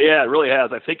year? Yeah, it really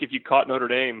has. I think if you caught Notre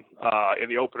Dame in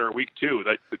the opener week 2,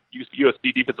 that the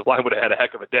USC defensive line would have had a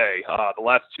heck of a day. The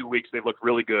last 2 weeks, they've looked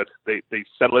really good. They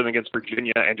settled in against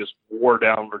Virginia and just wore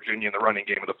down Virginia in the running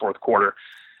game in the fourth quarter.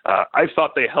 I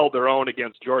thought they held their own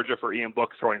against Georgia for Ian Book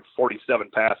throwing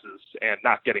 47 passes and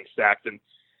not getting sacked and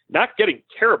not getting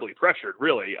terribly pressured,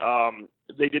 really.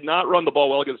 They did not run the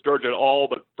ball well against Georgia at all,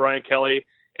 but Brian Kelly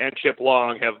and Chip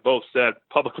Long have both said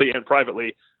publicly and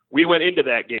privately, we went into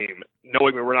that game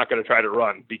knowing we were not going to try to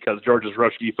run because Georgia's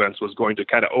rush defense was going to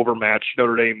kind of overmatch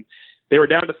Notre Dame. They were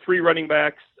down to 3 running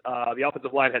backs. The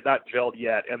offensive line had not gelled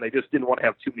yet, and they just didn't want to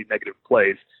have too many negative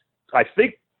plays. I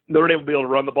think Notre Dame will be able to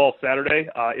run the ball Saturday.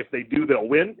 If they do, they'll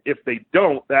win. If they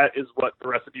don't, that is what the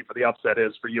recipe for the upset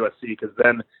is for USC, because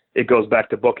then it goes back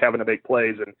to Book having to make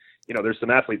plays, and there's some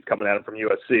athletes coming at him from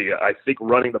USC. I think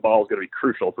running the ball is going to be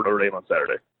crucial for Notre Dame on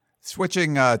Saturday.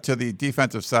 Switching to the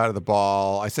defensive side of the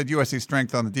ball, I said USC's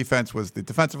strength on the defense was the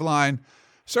defensive line.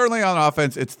 Certainly on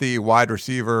offense, it's the wide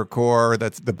receiver core.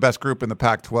 That's the best group in the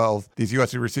Pac-12. These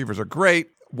USC receivers are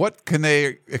great. What can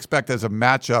they expect as a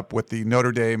matchup with the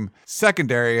Notre Dame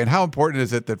secondary, and how important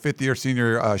is it that fifth-year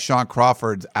senior Shaun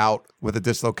Crawford's out with a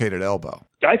dislocated elbow?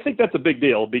 I think that's a big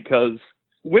deal because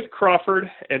with Crawford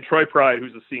and Troy Pride,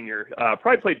 who's a senior,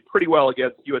 Pride played pretty well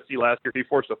against USC last year. He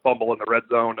forced a fumble in the red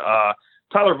zone.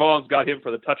 Tyler Vaughn's got him for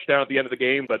the touchdown at the end of the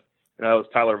game, but it was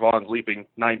Tyler Vaughn's leaping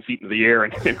 9 feet into the air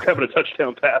and grabbing a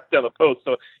touchdown pass down the post,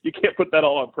 so you can't put that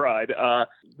all on Pride.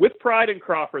 With Pride and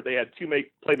Crawford, they had 2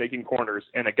 playmaking corners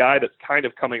and a guy that's kind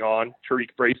of coming on, Tariq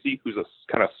Bracy, who's a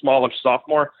kind of smallish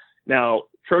sophomore. Now,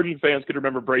 Trojan fans could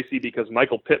remember Bracy because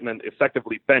Michael Pittman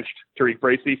effectively benched Tariq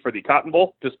Bracy for the Cotton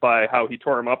Bowl just by how he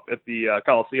tore him up at the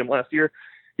Coliseum last year.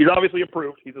 He's obviously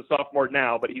improved. He's a sophomore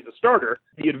now, but he's a starter.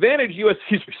 The advantage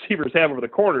USC's receivers have over the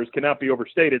corners cannot be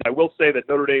overstated. I will say that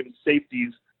Notre Dame's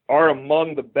safeties are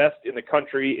among the best in the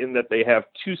country in that they have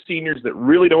 2 seniors that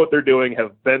really know what they're doing,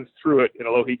 have been through it in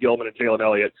Alohi Gilman and Jalen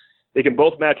Elliott. They can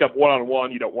both match up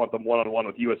one-on-one. You don't want them one-on-one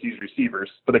with USC's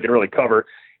receivers, but they can really cover.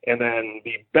 And then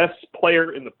the best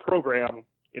player in the program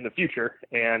in the future,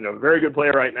 and a very good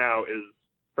player right now, is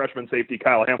freshman safety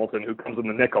Kyle Hamilton, who comes in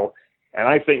the nickel. And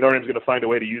I think Notre Dame's going to find a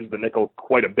way to use the nickel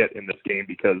quite a bit in this game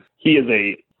because he is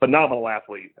a phenomenal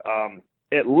athlete.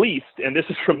 At least, and this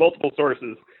is from multiple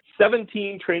sources,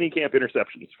 17 training camp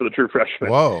interceptions for the true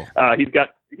freshman. Whoa. He's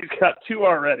got 2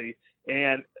 already.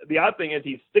 And the odd thing is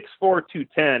he's 6'4",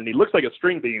 210. He looks like a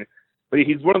string bean, but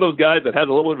he's one of those guys that has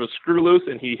a little bit of a screw loose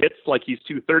and he hits like he's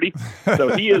 230.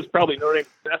 So he is probably Notre Dame's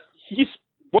best. He's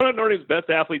one of Notre Dame's best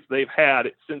athletes they've had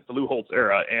since the Lou Holtz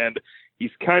era. And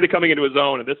he's kind of coming into his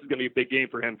own, and this is going to be a big game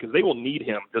for him because they will need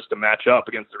him just to match up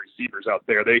against the receivers out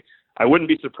there. I wouldn't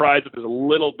be surprised if there's a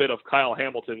little bit of Kyle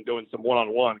Hamilton doing some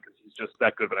one-on-one because he's just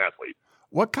that good of an athlete.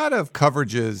 What kind of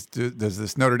coverages does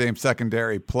this Notre Dame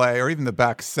secondary play, or even the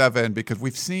back 7? Because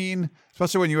we've seen,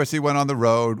 especially when USC went on the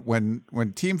road, when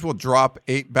teams will drop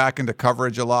 8 back into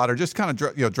coverage a lot, or just kind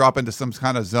of drop into some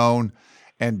kind of zone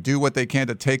and do what they can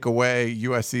to take away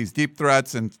USC's deep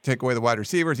threats and take away the wide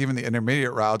receivers, even the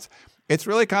intermediate routes. It's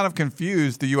really kind of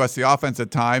confused the USC offense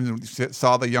at times, and we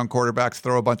saw the young quarterbacks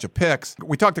throw a bunch of picks.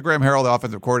 We talked to Graham Harrell, the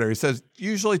offensive coordinator. He says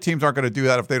usually teams aren't going to do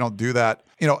that if they don't do that,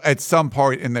 at some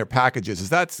point in their packages. Is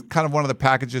that kind of one of the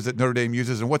packages that Notre Dame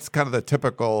uses, and what's kind of the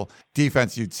typical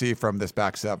defense you'd see from this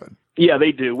back 7? Yeah,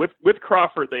 they do. With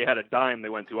Crawford, they had a dime they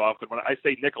went to often. When I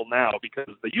say nickel now,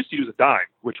 because they used to use a dime,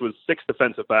 which was 6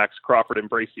 defensive backs, Crawford and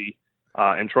Bracy,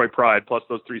 and Troy Pride, plus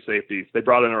those 3 safeties. They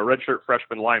brought in a redshirt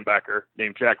freshman linebacker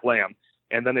named Jack Lamb,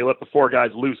 and then they let the 4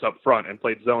 guys loose up front and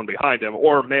played zone behind him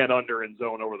or man under and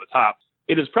zone over the top.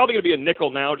 It is probably going to be a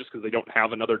nickel now just because they don't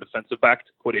have another defensive back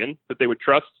to put in that they would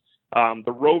trust.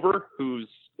 The Rover,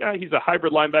 he's a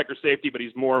hybrid linebacker safety, but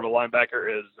he's more of a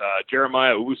linebacker, is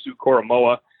Jeremiah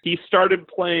Owusu-Koramoah. He started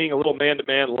playing a little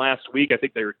man-to-man last week. I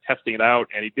think they were testing it out,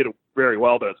 and he did it very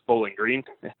well, but it's Bowling Green.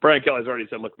 Brian Kelly's already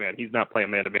said, look, man, he's not playing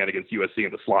man-to-man against USC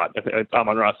in the slot.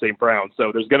 Amon-Ra St. Brown.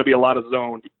 So there's going to be a lot of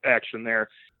zone action there.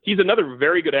 he's another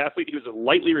very good athlete. He was a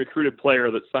lightly recruited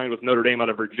player that signed with Notre Dame out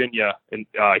of Virginia, and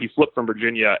he flipped from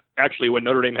Virginia. Actually, when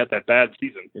Notre Dame had that bad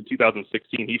season in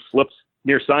 2016, he flipped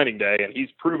near signing day, and he's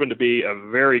proven to be a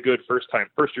very good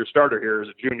first-year starter here as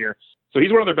a junior. So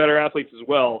he's one of their better athletes as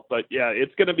well. But, yeah,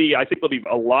 it's going to be – I think there'll be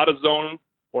a lot of zone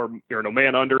or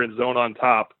man under and zone on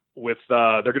top with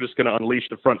they're just going to unleash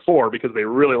the front four because they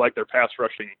really like their pass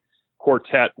rushing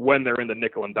quartet when they're in the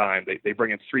nickel and dime. They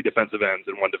bring in 3 defensive ends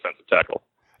and 1 defensive tackle.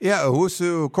 Yeah,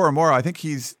 Owusu Koromora, I think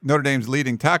he's Notre Dame's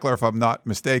leading tackler, if I'm not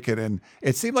mistaken. And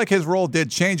it seemed like his role did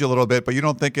change a little bit, but you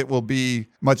don't think it will be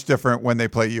much different when they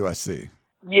play USC?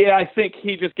 Yeah, I think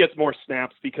he just gets more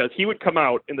snaps because he would come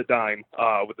out in the dime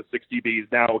with the 6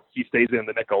 DBs. Now he stays in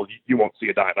the nickel. You won't see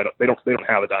a dime. They don't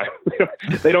have a dime.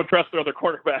 They don't trust their other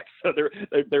quarterbacks. So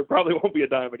there probably won't be a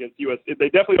dime against USC. They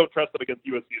definitely don't trust them against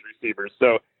USC's receivers.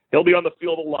 So he'll be on the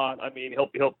field a lot. I mean,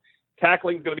 he'll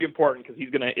tackling is going to be important because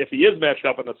if he is matched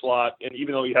up in the slot, and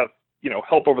even though you have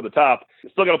help over the top,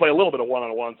 he's still going to play a little bit of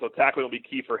one-on-one. So tackling will be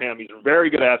key for him. He's a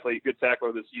very good athlete, good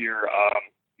tackler this year.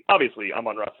 Obviously,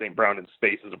 Amon-Ra St. Brown in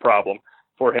space is a problem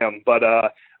for him, but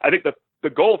I think the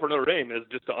goal for Notre Dame is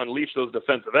just to unleash those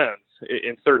defensive ends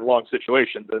in certain long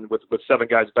situations. And with 7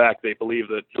 guys back, they believe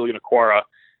that Julian Okwara,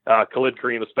 Khalid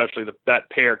Kareem, especially that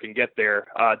pair can get there.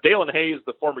 Dalen Hayes,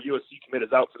 the former USC commit,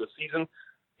 is out for the season.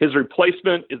 His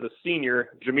replacement is a senior,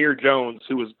 Jameer Jones,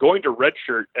 who was going to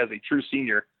redshirt as a true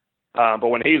senior. But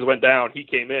when Hayes went down, he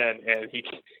came in, and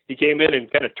he came in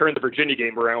and kind of turned the Virginia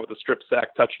game around with a strip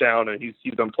sack touchdown, and he's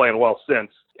been playing well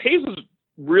since. Hayes is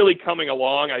really coming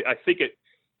along. I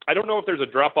don't know if there's a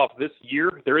drop-off this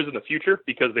year. There is in the future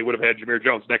because they would have had Jameer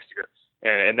Jones next year,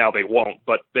 and now they won't.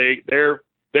 But their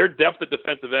depth at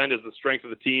defensive end is the strength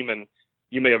of the team, and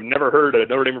you may have never heard a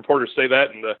Notre Dame reporter say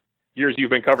that in the years you've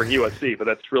been covering USC, but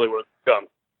that's really what it's become.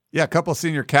 Yeah, a couple of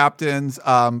senior captains,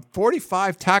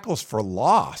 45 tackles for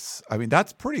loss. I mean,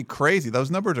 that's pretty crazy.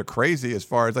 Those numbers are crazy as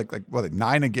far as like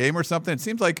 9 a game or something. It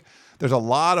seems like there's a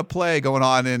lot of play going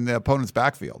on in the opponent's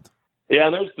backfield. Yeah,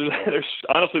 and there's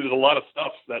honestly there's a lot of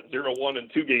stuff that 0-1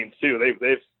 and 2 games too. They've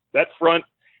that front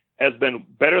has been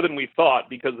better than we thought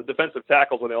because the defensive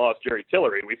tackles when they lost Jerry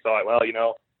Tillery, we thought, well,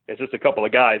 it's just a couple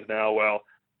of guys now. Well,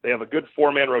 they have a good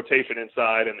 4-man rotation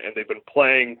inside, and they've been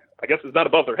playing, I guess it's not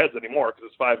above their heads anymore because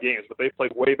it's 5 games, but they've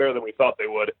played way better than we thought they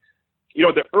would.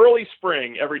 The early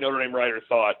spring, every Notre Dame writer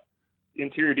thought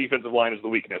interior defensive line is the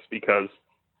weakness because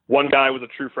one guy was a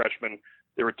true freshman.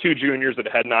 There were 2 juniors that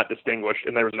had not distinguished,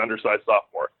 and there was an undersized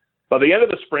sophomore. By the end of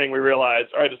the spring, we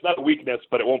realized, all right, it's not a weakness,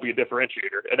 but it won't be a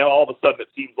differentiator. And now all of a sudden it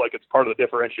seems like it's part of the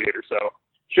differentiator. So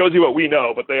shows you what we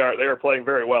know, but they are playing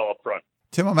very well up front.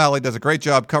 Tim O'Malley does a great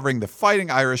job covering the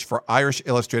Fighting Irish for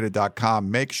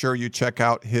IrishIllustrated.com. Make sure you check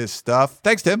out his stuff.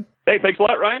 Thanks, Tim. Hey, thanks a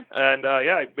lot, Ryan. And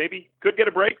maybe could get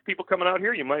a break. People coming out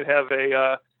here, you might have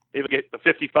maybe get the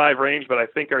 55 range, but I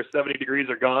think our 70 degrees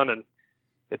are gone, and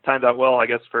it timed out well, I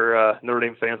guess, for Notre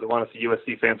Dame fans that want to see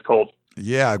USC fans cold.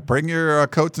 Yeah, bring your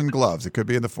coats and gloves. It could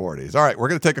be in the 40s. All right, we're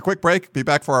going to take a quick break. Be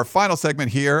back for our final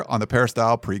segment here on the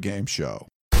Peristyle Pregame Show.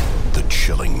 The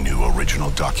chilling new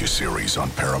original docuseries on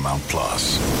Paramount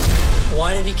Plus.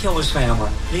 Why did he kill his family?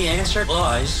 The answer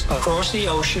lies across the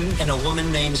ocean in a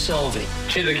woman named Sylvie.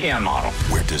 She's a Keon model.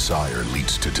 Where desire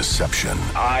leads to deception.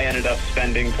 I ended up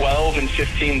spending $12,000 and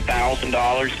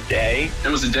 $15,000 a day. It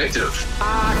was addictive.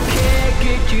 I can't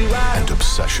get you out. And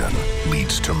obsession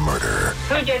leads to murder.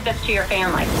 Who did this to your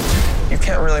family? You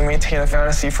can't really maintain a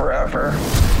fantasy forever.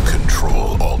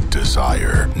 Control Alt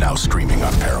Desire. Now streaming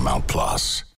on Paramount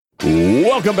Plus.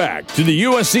 Welcome back to the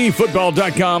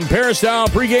USCFootball.com Peristyle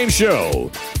Pregame Show.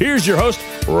 Here's your host,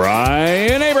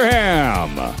 Ryan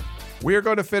Abraham. We are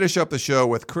going to finish up the show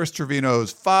with Chris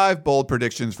Trevino's 5 bold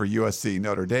predictions for USC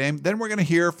Notre Dame. Then we're going to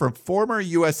hear from former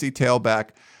USC tailback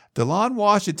Delon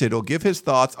Washington, who'll give his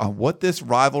thoughts on what this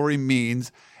rivalry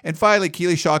means. And finally,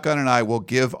 Keely Shotgun and I will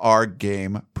give our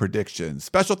game predictions.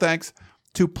 Special thanks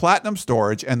to Platinum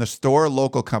Storage and the Store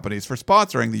Local companies for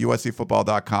sponsoring the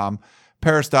USCFootball.com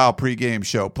Peristyle Pregame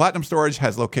Show. Platinum Storage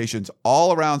has locations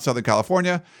all around Southern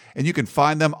California, and you can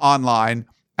find them online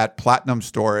at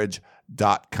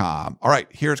platinumstorage.com. All right,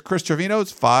 here's Chris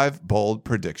Trevino's 5 bold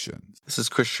predictions. This is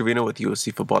Chris Trevino with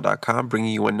USCFootball.com,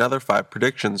 bringing you another 5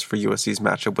 predictions for USC's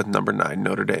matchup with number 9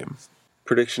 Notre Dame.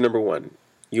 Prediction number 1,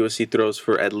 USC throws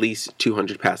for at least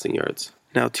 200 passing yards.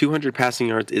 Now, 200 passing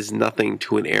yards is nothing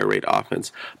to an air raid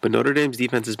offense, but Notre Dame's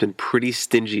defense has been pretty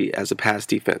stingy as a pass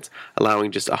defense,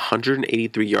 allowing just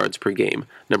 183 yards per game,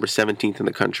 number 17th in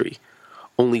the country.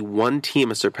 Only one team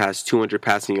has surpassed 200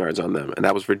 passing yards on them, and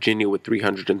that was Virginia with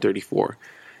 334.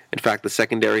 In fact, the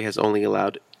secondary has only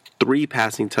allowed 3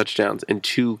 passing touchdowns, and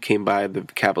 2 came by the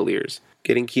Cavaliers.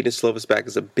 Getting Keaton Slovis back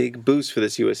is a big boost for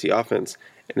this USC offense,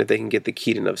 and if they can get the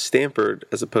Keaton of Stanford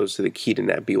as opposed to the Keaton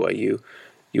at BYU,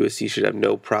 USC should have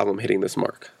no problem hitting this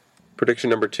mark. Prediction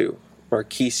number 2.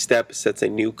 Marquise Stepp sets a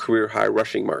new career-high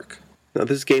rushing mark. Now,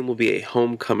 this game will be a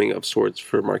homecoming of sorts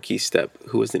for Marquise Stepp,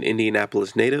 who is an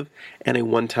Indianapolis native and a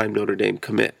one-time Notre Dame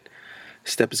commit.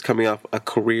 Stepp is coming off a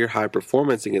career-high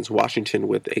performance against Washington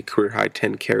with a career-high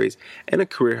 10 carries and a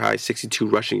career-high 62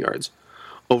 rushing yards.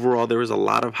 Overall, there was a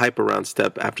lot of hype around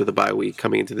Stepp after the bye week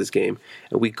coming into this game,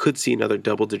 and we could see another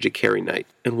double-digit carry night.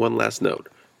 And one last note.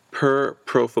 Per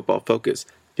Pro Football Focus,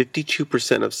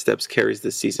 52% of Stepp's carries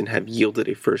this season have yielded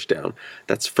a first down.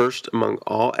 That's first among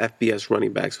all FBS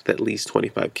running backs with at least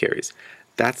 25 carries.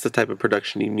 That's the type of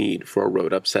production you need for a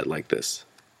road upset like this.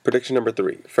 Prediction number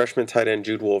 3. Freshman tight end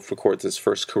Jude Wolfe records his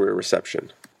first career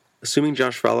reception. Assuming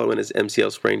Josh Fowler and his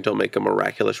MCL sprain don't make a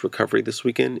miraculous recovery this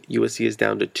weekend, USC is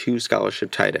down to 2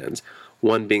 scholarship tight ends,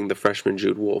 one being the freshman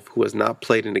Jude Wolfe, who has not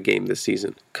played in a game this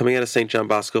season. Coming out of St. John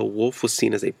Bosco, Wolfe was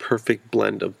seen as a perfect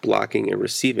blend of blocking and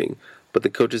receiving, but the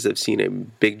coaches have seen a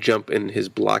big jump in his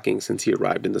blocking since he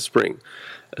arrived in the spring.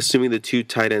 Assuming the 2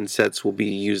 tight end sets will be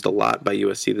used a lot by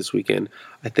USC this weekend,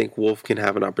 I think Wolfe can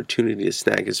have an opportunity to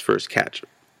snag his first catch,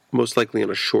 most likely on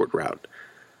a short route.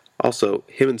 Also,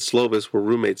 him and Slovis were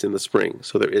roommates in the spring,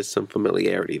 so there is some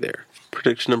familiarity there.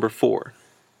 Prediction number 4.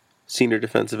 Senior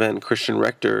defensive end Christian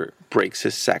Rector breaks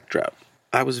his sack drought.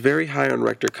 I was very high on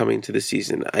Rector coming into the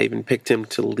season. I even picked him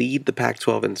to lead the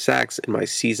Pac-12 in sacks in my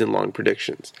season-long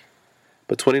predictions.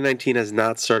 But 2019 has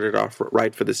not started off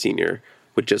right for the senior,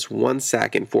 with just 1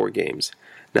 sack in 4 games.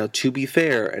 Now, to be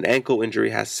fair, an ankle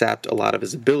injury has sapped a lot of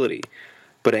his ability,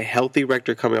 but a healthy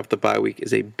Rector coming off the bye week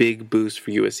is a big boost for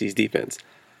USC's defense.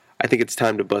 I think it's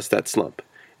time to bust that slump.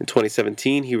 In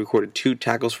 2017, he recorded 2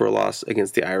 tackles for a loss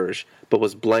against the Irish, but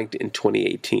was blanked in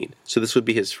 2018. So this would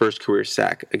be his first career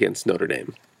sack against Notre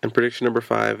Dame. And prediction number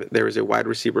 5, there is a wide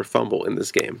receiver fumble in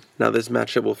this game. Now this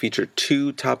matchup will feature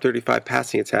 2 top 35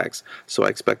 passing attacks, so I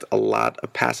expect a lot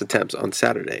of pass attempts on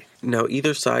Saturday. Now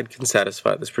either side can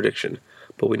satisfy this prediction,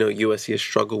 but we know USC has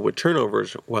struggled with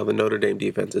turnovers while the Notre Dame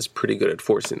defense is pretty good at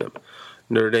forcing them.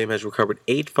 Notre Dame has recovered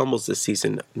 8 fumbles this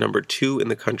season, number 2 in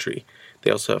the country.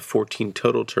 They also have 14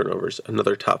 total turnovers,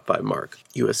 another top 5 mark.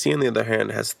 USC, on the other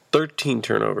hand, has 13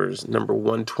 turnovers, number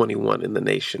 121 in the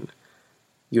nation.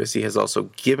 USC has also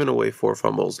given away 4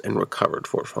 fumbles and recovered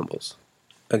 4 fumbles.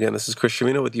 Again, this is Chris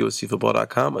Trevino with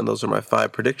USCFootball.com, and those are my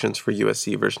 5 predictions for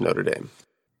USC versus Notre Dame.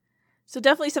 So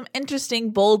definitely some interesting,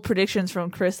 bold predictions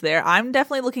from Chris there. I'm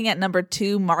definitely looking at number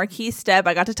 2, Marquise Stepp.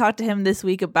 I got to talk to him this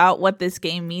week about what this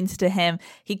game means to him.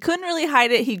 He couldn't really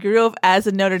hide it. He grew up as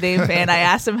a Notre Dame fan. I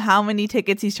asked him how many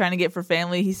tickets he's trying to get for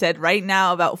family. He said right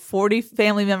now about 40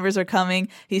 family members are coming.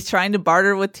 He's trying to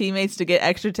barter with teammates to get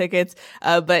extra tickets.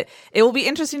 But it will be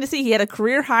interesting to see. He had a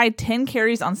career-high 10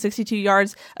 carries on 62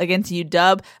 yards against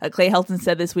UW. Clay Helton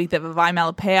said this week that Vavae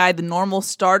Malepeai, the normal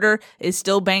starter, is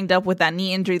still banged up with that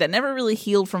knee injury that never really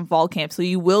healed from fall camp. So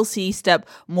you will see Stepp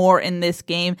more in this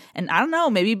game. And I don't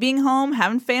know, maybe being home,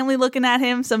 having family looking at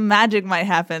him, some magic might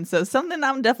happen. So something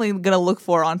I'm definitely going to look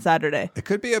for on Saturday. It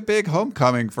could be a big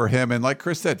homecoming for him. And like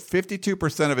Chris said,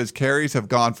 52% of his carries have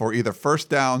gone for either first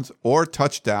downs or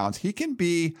touchdowns. He can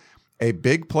be a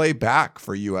big play back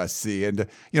for USC. And,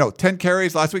 10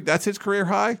 carries last week, that's his career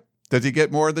high. Does he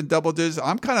get more than double digits?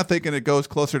 I'm kind of thinking it goes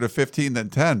closer to 15 than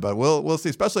 10, but we'll see,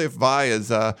 especially if Vi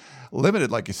is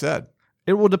limited, like you said.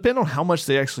 It will depend on how much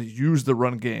they actually use the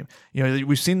run game.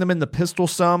 We've seen them in the pistol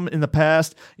some in the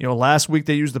past. Last week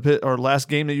they used last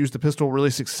game they used the pistol really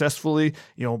successfully.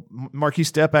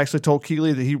 Marquise Stepp actually told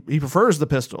Keeley that he prefers the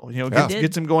pistol.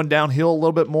 Gets him going downhill a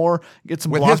little bit more. Gets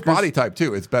some with blockers. His body type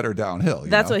too. It's better downhill.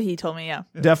 That's what he told me. Yeah,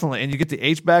 definitely. And you get the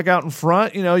H back out in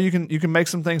front. You can make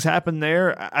some things happen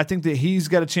there. I think that he's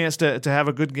got a chance to have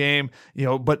a good game.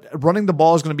 But running the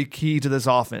ball is going to be key to this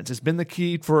offense. It's been the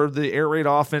key for the air raid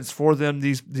offense for them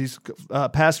these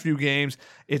past few games.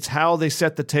 It's how they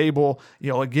set the table,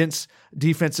 against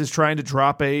defenses trying to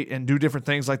drop 8 and do different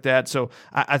things like that. So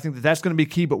I think that's going to be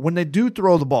key. But when they do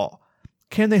throw the ball,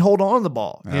 can they hold on to the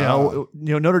ball?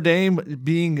 Notre Dame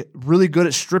being really good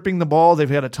at stripping the ball. They've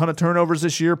had a ton of turnovers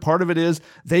this year. Part of it is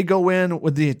they go in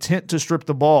with the intent to strip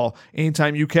the ball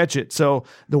anytime you catch it. So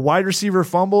the wide receiver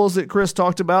fumbles that Chris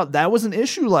talked about, that was an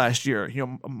issue last year.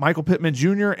 Michael Pittman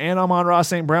Jr. and Amon-Ra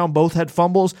St. Brown both had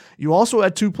fumbles. You also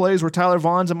had 2 plays where Tyler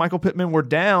Vaughns and Michael Pittman were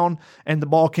down and the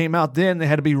ball came out then. They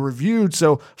had to be reviewed.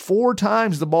 So 4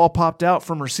 times the ball popped out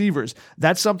from receivers.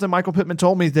 That's something Michael Pittman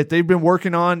told me that they've been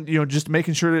working on, just to make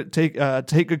making sure to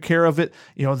take good care of it.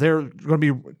 They're going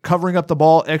to be covering up the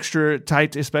ball extra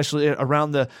tight, especially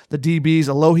around the DBs.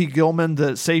 Alohi Gilman,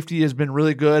 the safety, has been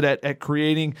really good at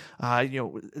creating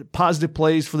positive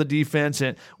plays for the defense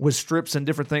and with strips and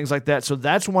different things like that. So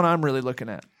that's one I'm really looking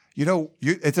at.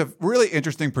 It's a really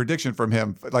interesting prediction from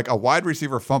him, like a wide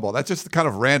receiver fumble. That's just kind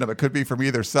of random. It could be from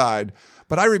either side.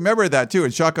 But I remember that too.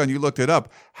 And Shotgun, you looked it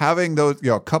up. Having those,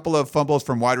 a couple of fumbles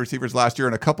from wide receivers last year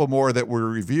and a couple more that were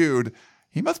reviewed,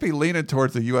 he must be leaning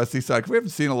towards the USC side, because we haven't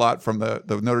seen a lot from the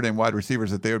Notre Dame wide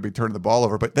receivers that they would be turning the ball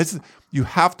over. But you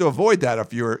have to avoid that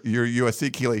if you're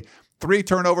USC, Keely. 3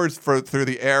 turnovers through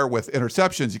the air with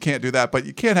interceptions. You can't do that. But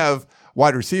you can't have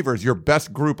wide receivers, your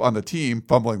best group on the team,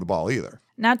 fumbling the ball either.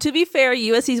 Now, to be fair,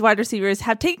 USC's wide receivers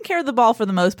have taken care of the ball for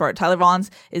the most part. Tyler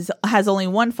Vaughns has only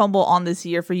 1 fumble on this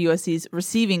year for USC's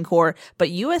receiving core, but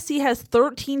USC has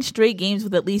 13 straight games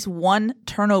with at least 1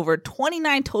 turnover,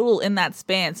 29 total in that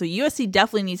span. So USC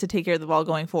definitely needs to take care of the ball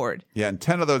going forward. Yeah, in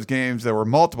 10 of those games, there were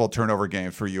multiple turnover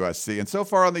games for USC. And so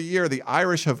far on the year, the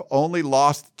Irish have only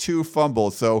lost 2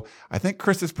 fumbles. So I think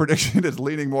Chris's prediction is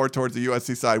leaning more towards the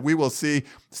USC side. We will see.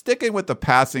 Sticking with the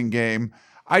passing game,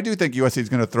 I do think USC is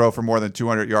going to throw for more than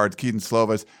 200 yards. Kedon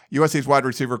Slovis, USC's wide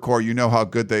receiver core, you know how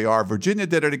good they are. Virginia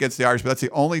did it against the Irish, but that's the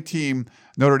only team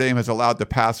Notre Dame has allowed to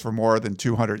pass for more than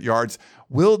 200 yards.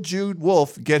 Will Jude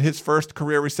Wolfe get his first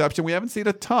career reception? We haven't seen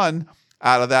a ton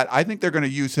out of that. I think they're going to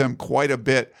use him quite a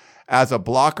bit as a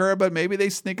blocker, but maybe they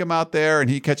sneak him out there and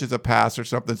he catches a pass or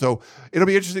something. So it'll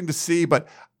be interesting to see, but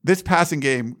this passing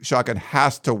game, Shotgun,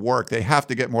 has to work. They have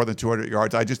to get more than 200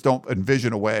 yards. I just don't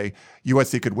envision a way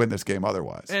USC could win this game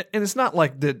otherwise. And it's not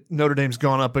like that Notre Dame's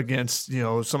gone up against,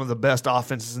 some of the best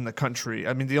offenses in the country.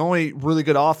 I mean, the only really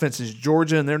good offense is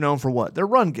Georgia, and they're known for what? Their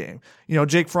run game.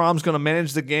 Jake Fromm's going to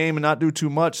manage the game and not do too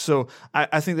much. So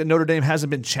I think that Notre Dame hasn't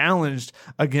been challenged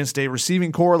against a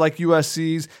receiving core like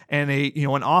USC's and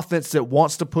an offense that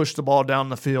wants to push the ball down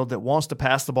the field, that wants to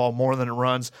pass the ball more than it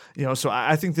runs. So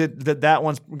I think that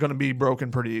one's going to be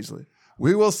broken pretty easily.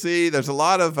 We will see. There's a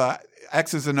lot of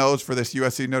X's and O's for this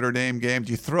USC Notre Dame game.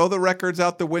 Do you throw the records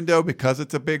out the window because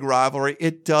it's a big rivalry?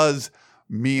 It does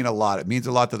mean a lot. It means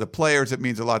a lot to the players. It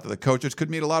means a lot to the coaches. Could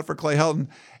mean a lot for Clay Helton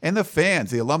and the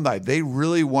fans, the alumni. They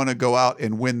really want to go out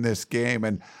and win this game.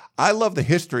 And I love the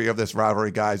history of this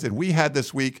rivalry, guys. And we had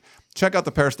this week, check out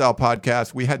the Peristyle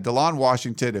podcast. We had DeLon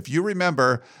Washington. If you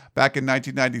remember, back in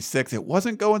 1996, it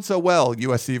wasn't going so well,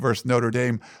 USC versus Notre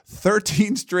Dame.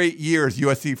 13 straight years,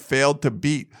 USC failed to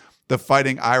beat the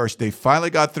Fighting Irish. They finally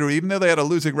got through. Even though they had a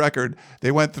losing record,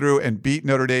 they went through and beat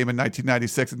Notre Dame in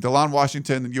 1996. And DeLon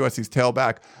Washington, USC's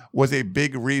tailback, was a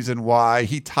big reason why.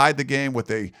 He tied the game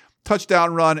with a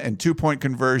touchdown run and 2-point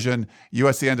conversion.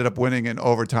 USC ended up winning in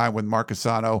overtime when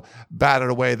Marcusano batted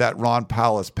away that Ron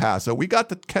Powlus pass. So we got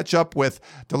to catch up with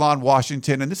DeLon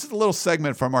Washington, and this is a little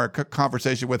segment from our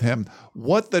conversation with him,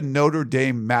 what the Notre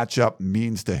Dame matchup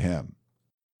means to him.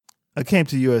 I came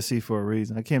to USC for a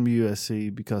reason. I came to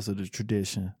USC because of the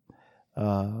tradition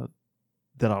that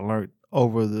I learned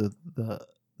over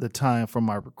the time from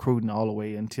my recruiting all the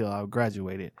way until I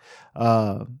graduated.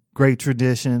 Great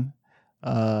tradition.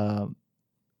 We're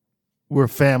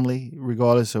family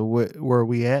regardless of where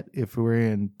we at. If we're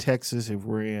in Texas, if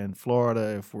we're in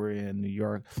Florida, if we're in New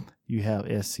York, you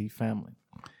have SC family.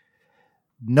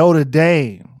 Notre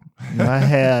Dame. I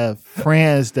have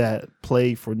friends that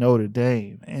play for Notre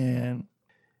Dame, and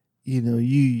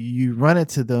you run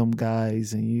into them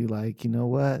guys and you like, you know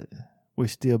what? We're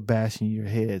still bashing your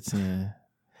heads in.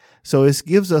 So it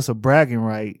gives us a bragging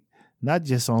right, not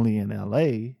just only in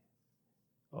LA,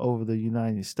 over the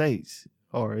United States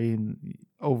or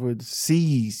over the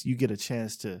seas. You get a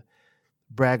chance to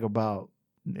brag about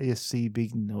SC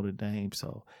beating Notre Dame.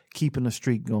 So keeping the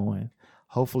streak going.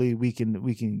 Hopefully we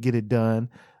can get it done.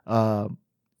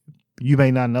 You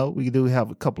may not know, we do have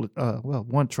a couple of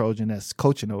one Trojan that's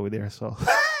coaching over there. So,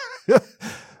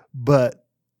 but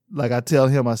like I tell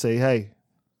him, I say, hey,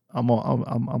 I'm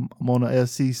on the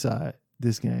SC side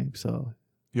this game. So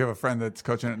you have a friend that's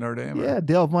coaching at Notre Dame? Yeah,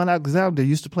 Delvon Alexander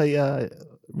used to play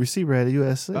receiver at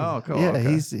USC. Oh, cool. Yeah,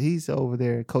 okay. he's over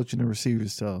there coaching the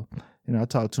receivers. So I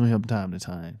talk to him time to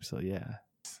time. So yeah.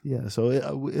 So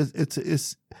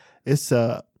it's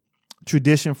a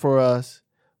tradition for us.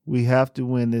 We have to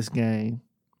win this game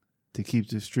to keep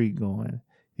the streak going,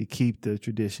 to keep the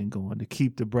tradition going, to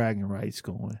keep the bragging rights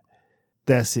going.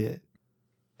 That's it.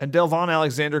 And Delvon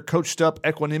Alexander coached up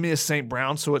Equanimeous St.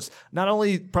 Brown, so it's not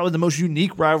only probably the most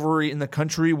unique rivalry in the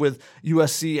country with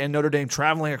USC and Notre Dame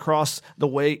traveling across the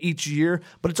way each year,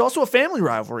 but it's also a family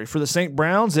rivalry for the St.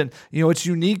 Browns. And, it's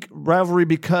unique rivalry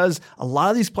because a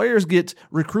lot of these players get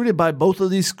recruited by both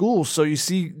of these schools. So you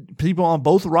see people on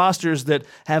both rosters that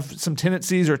have some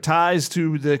tendencies or ties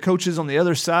to the coaches on the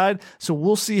other side. So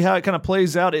we'll see how it kind of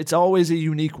plays out. It's always a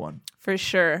unique one. For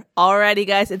sure. Alrighty,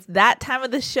 guys, it's that time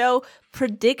of the show.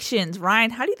 Predictions.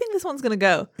 Ryan, how do you think this one's going to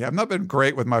go? Yeah, I've not been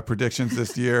great with my predictions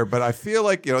this year, but I feel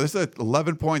like, this is an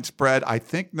 11-point spread. I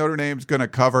think Notre Dame's going to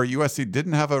cover. USC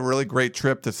didn't have a really great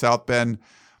trip to South Bend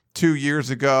 2 years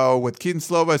ago. With Keaton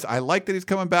Slovis, I like that he's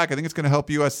coming back. I think it's going to help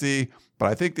USC, but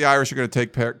I think the Irish are going to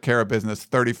take care of business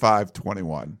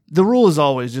 35-21. The rule is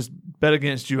always just bet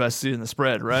against USC in the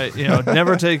spread, right?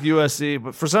 Never take USC.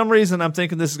 But for some reason, I'm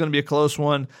thinking this is going to be a close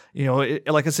one.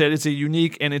 Like I said, it's a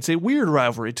unique and it's a weird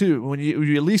rivalry too. When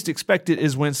you at least expect it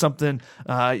is when something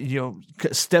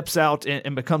steps out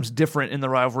and becomes different in the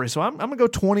rivalry. So I'm going to go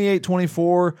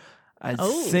 28-24. I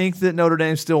think that Notre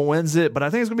Dame still wins it, but I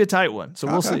think it's going to be a tight one. So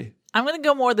we'll see. I'm going to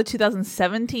go more the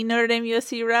 2017 Notre Dame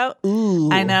USC route. Ooh.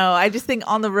 I know. I just think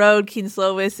on the road, Keaton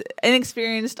Slovis,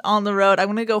 inexperienced on the road. I'm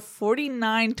going to go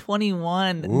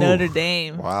 49-21 Notre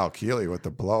Dame. Wow, Keely with the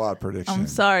blowout prediction. I'm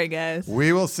sorry, guys.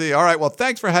 We will see. All right, well,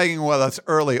 thanks for hanging with us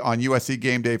early on USC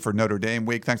Game Day for Notre Dame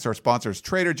Week. Thanks to our sponsors,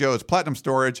 Trader Joe's, Platinum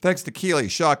Storage. Thanks to Keely,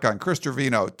 Shotgun, Chris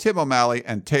Trevino, Tim O'Malley,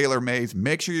 and Taylor Mays.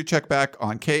 Make sure you check back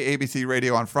on KABC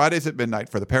Radio on Fridays at midnight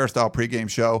for the Peristyle pregame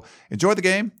show. Enjoy the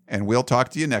game, and we'll talk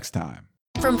to you next time.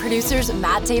 From producers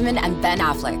Matt Damon and Ben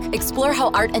Affleck, explore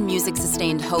how art and music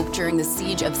sustained hope during the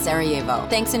siege of Sarajevo,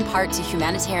 thanks in part to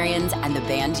humanitarians and the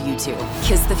band U2.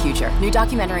 Kiss the Future. New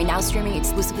documentary now streaming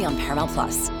exclusively on Paramount+.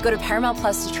 Go to Paramount+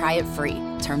 to try it free.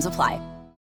 Terms apply.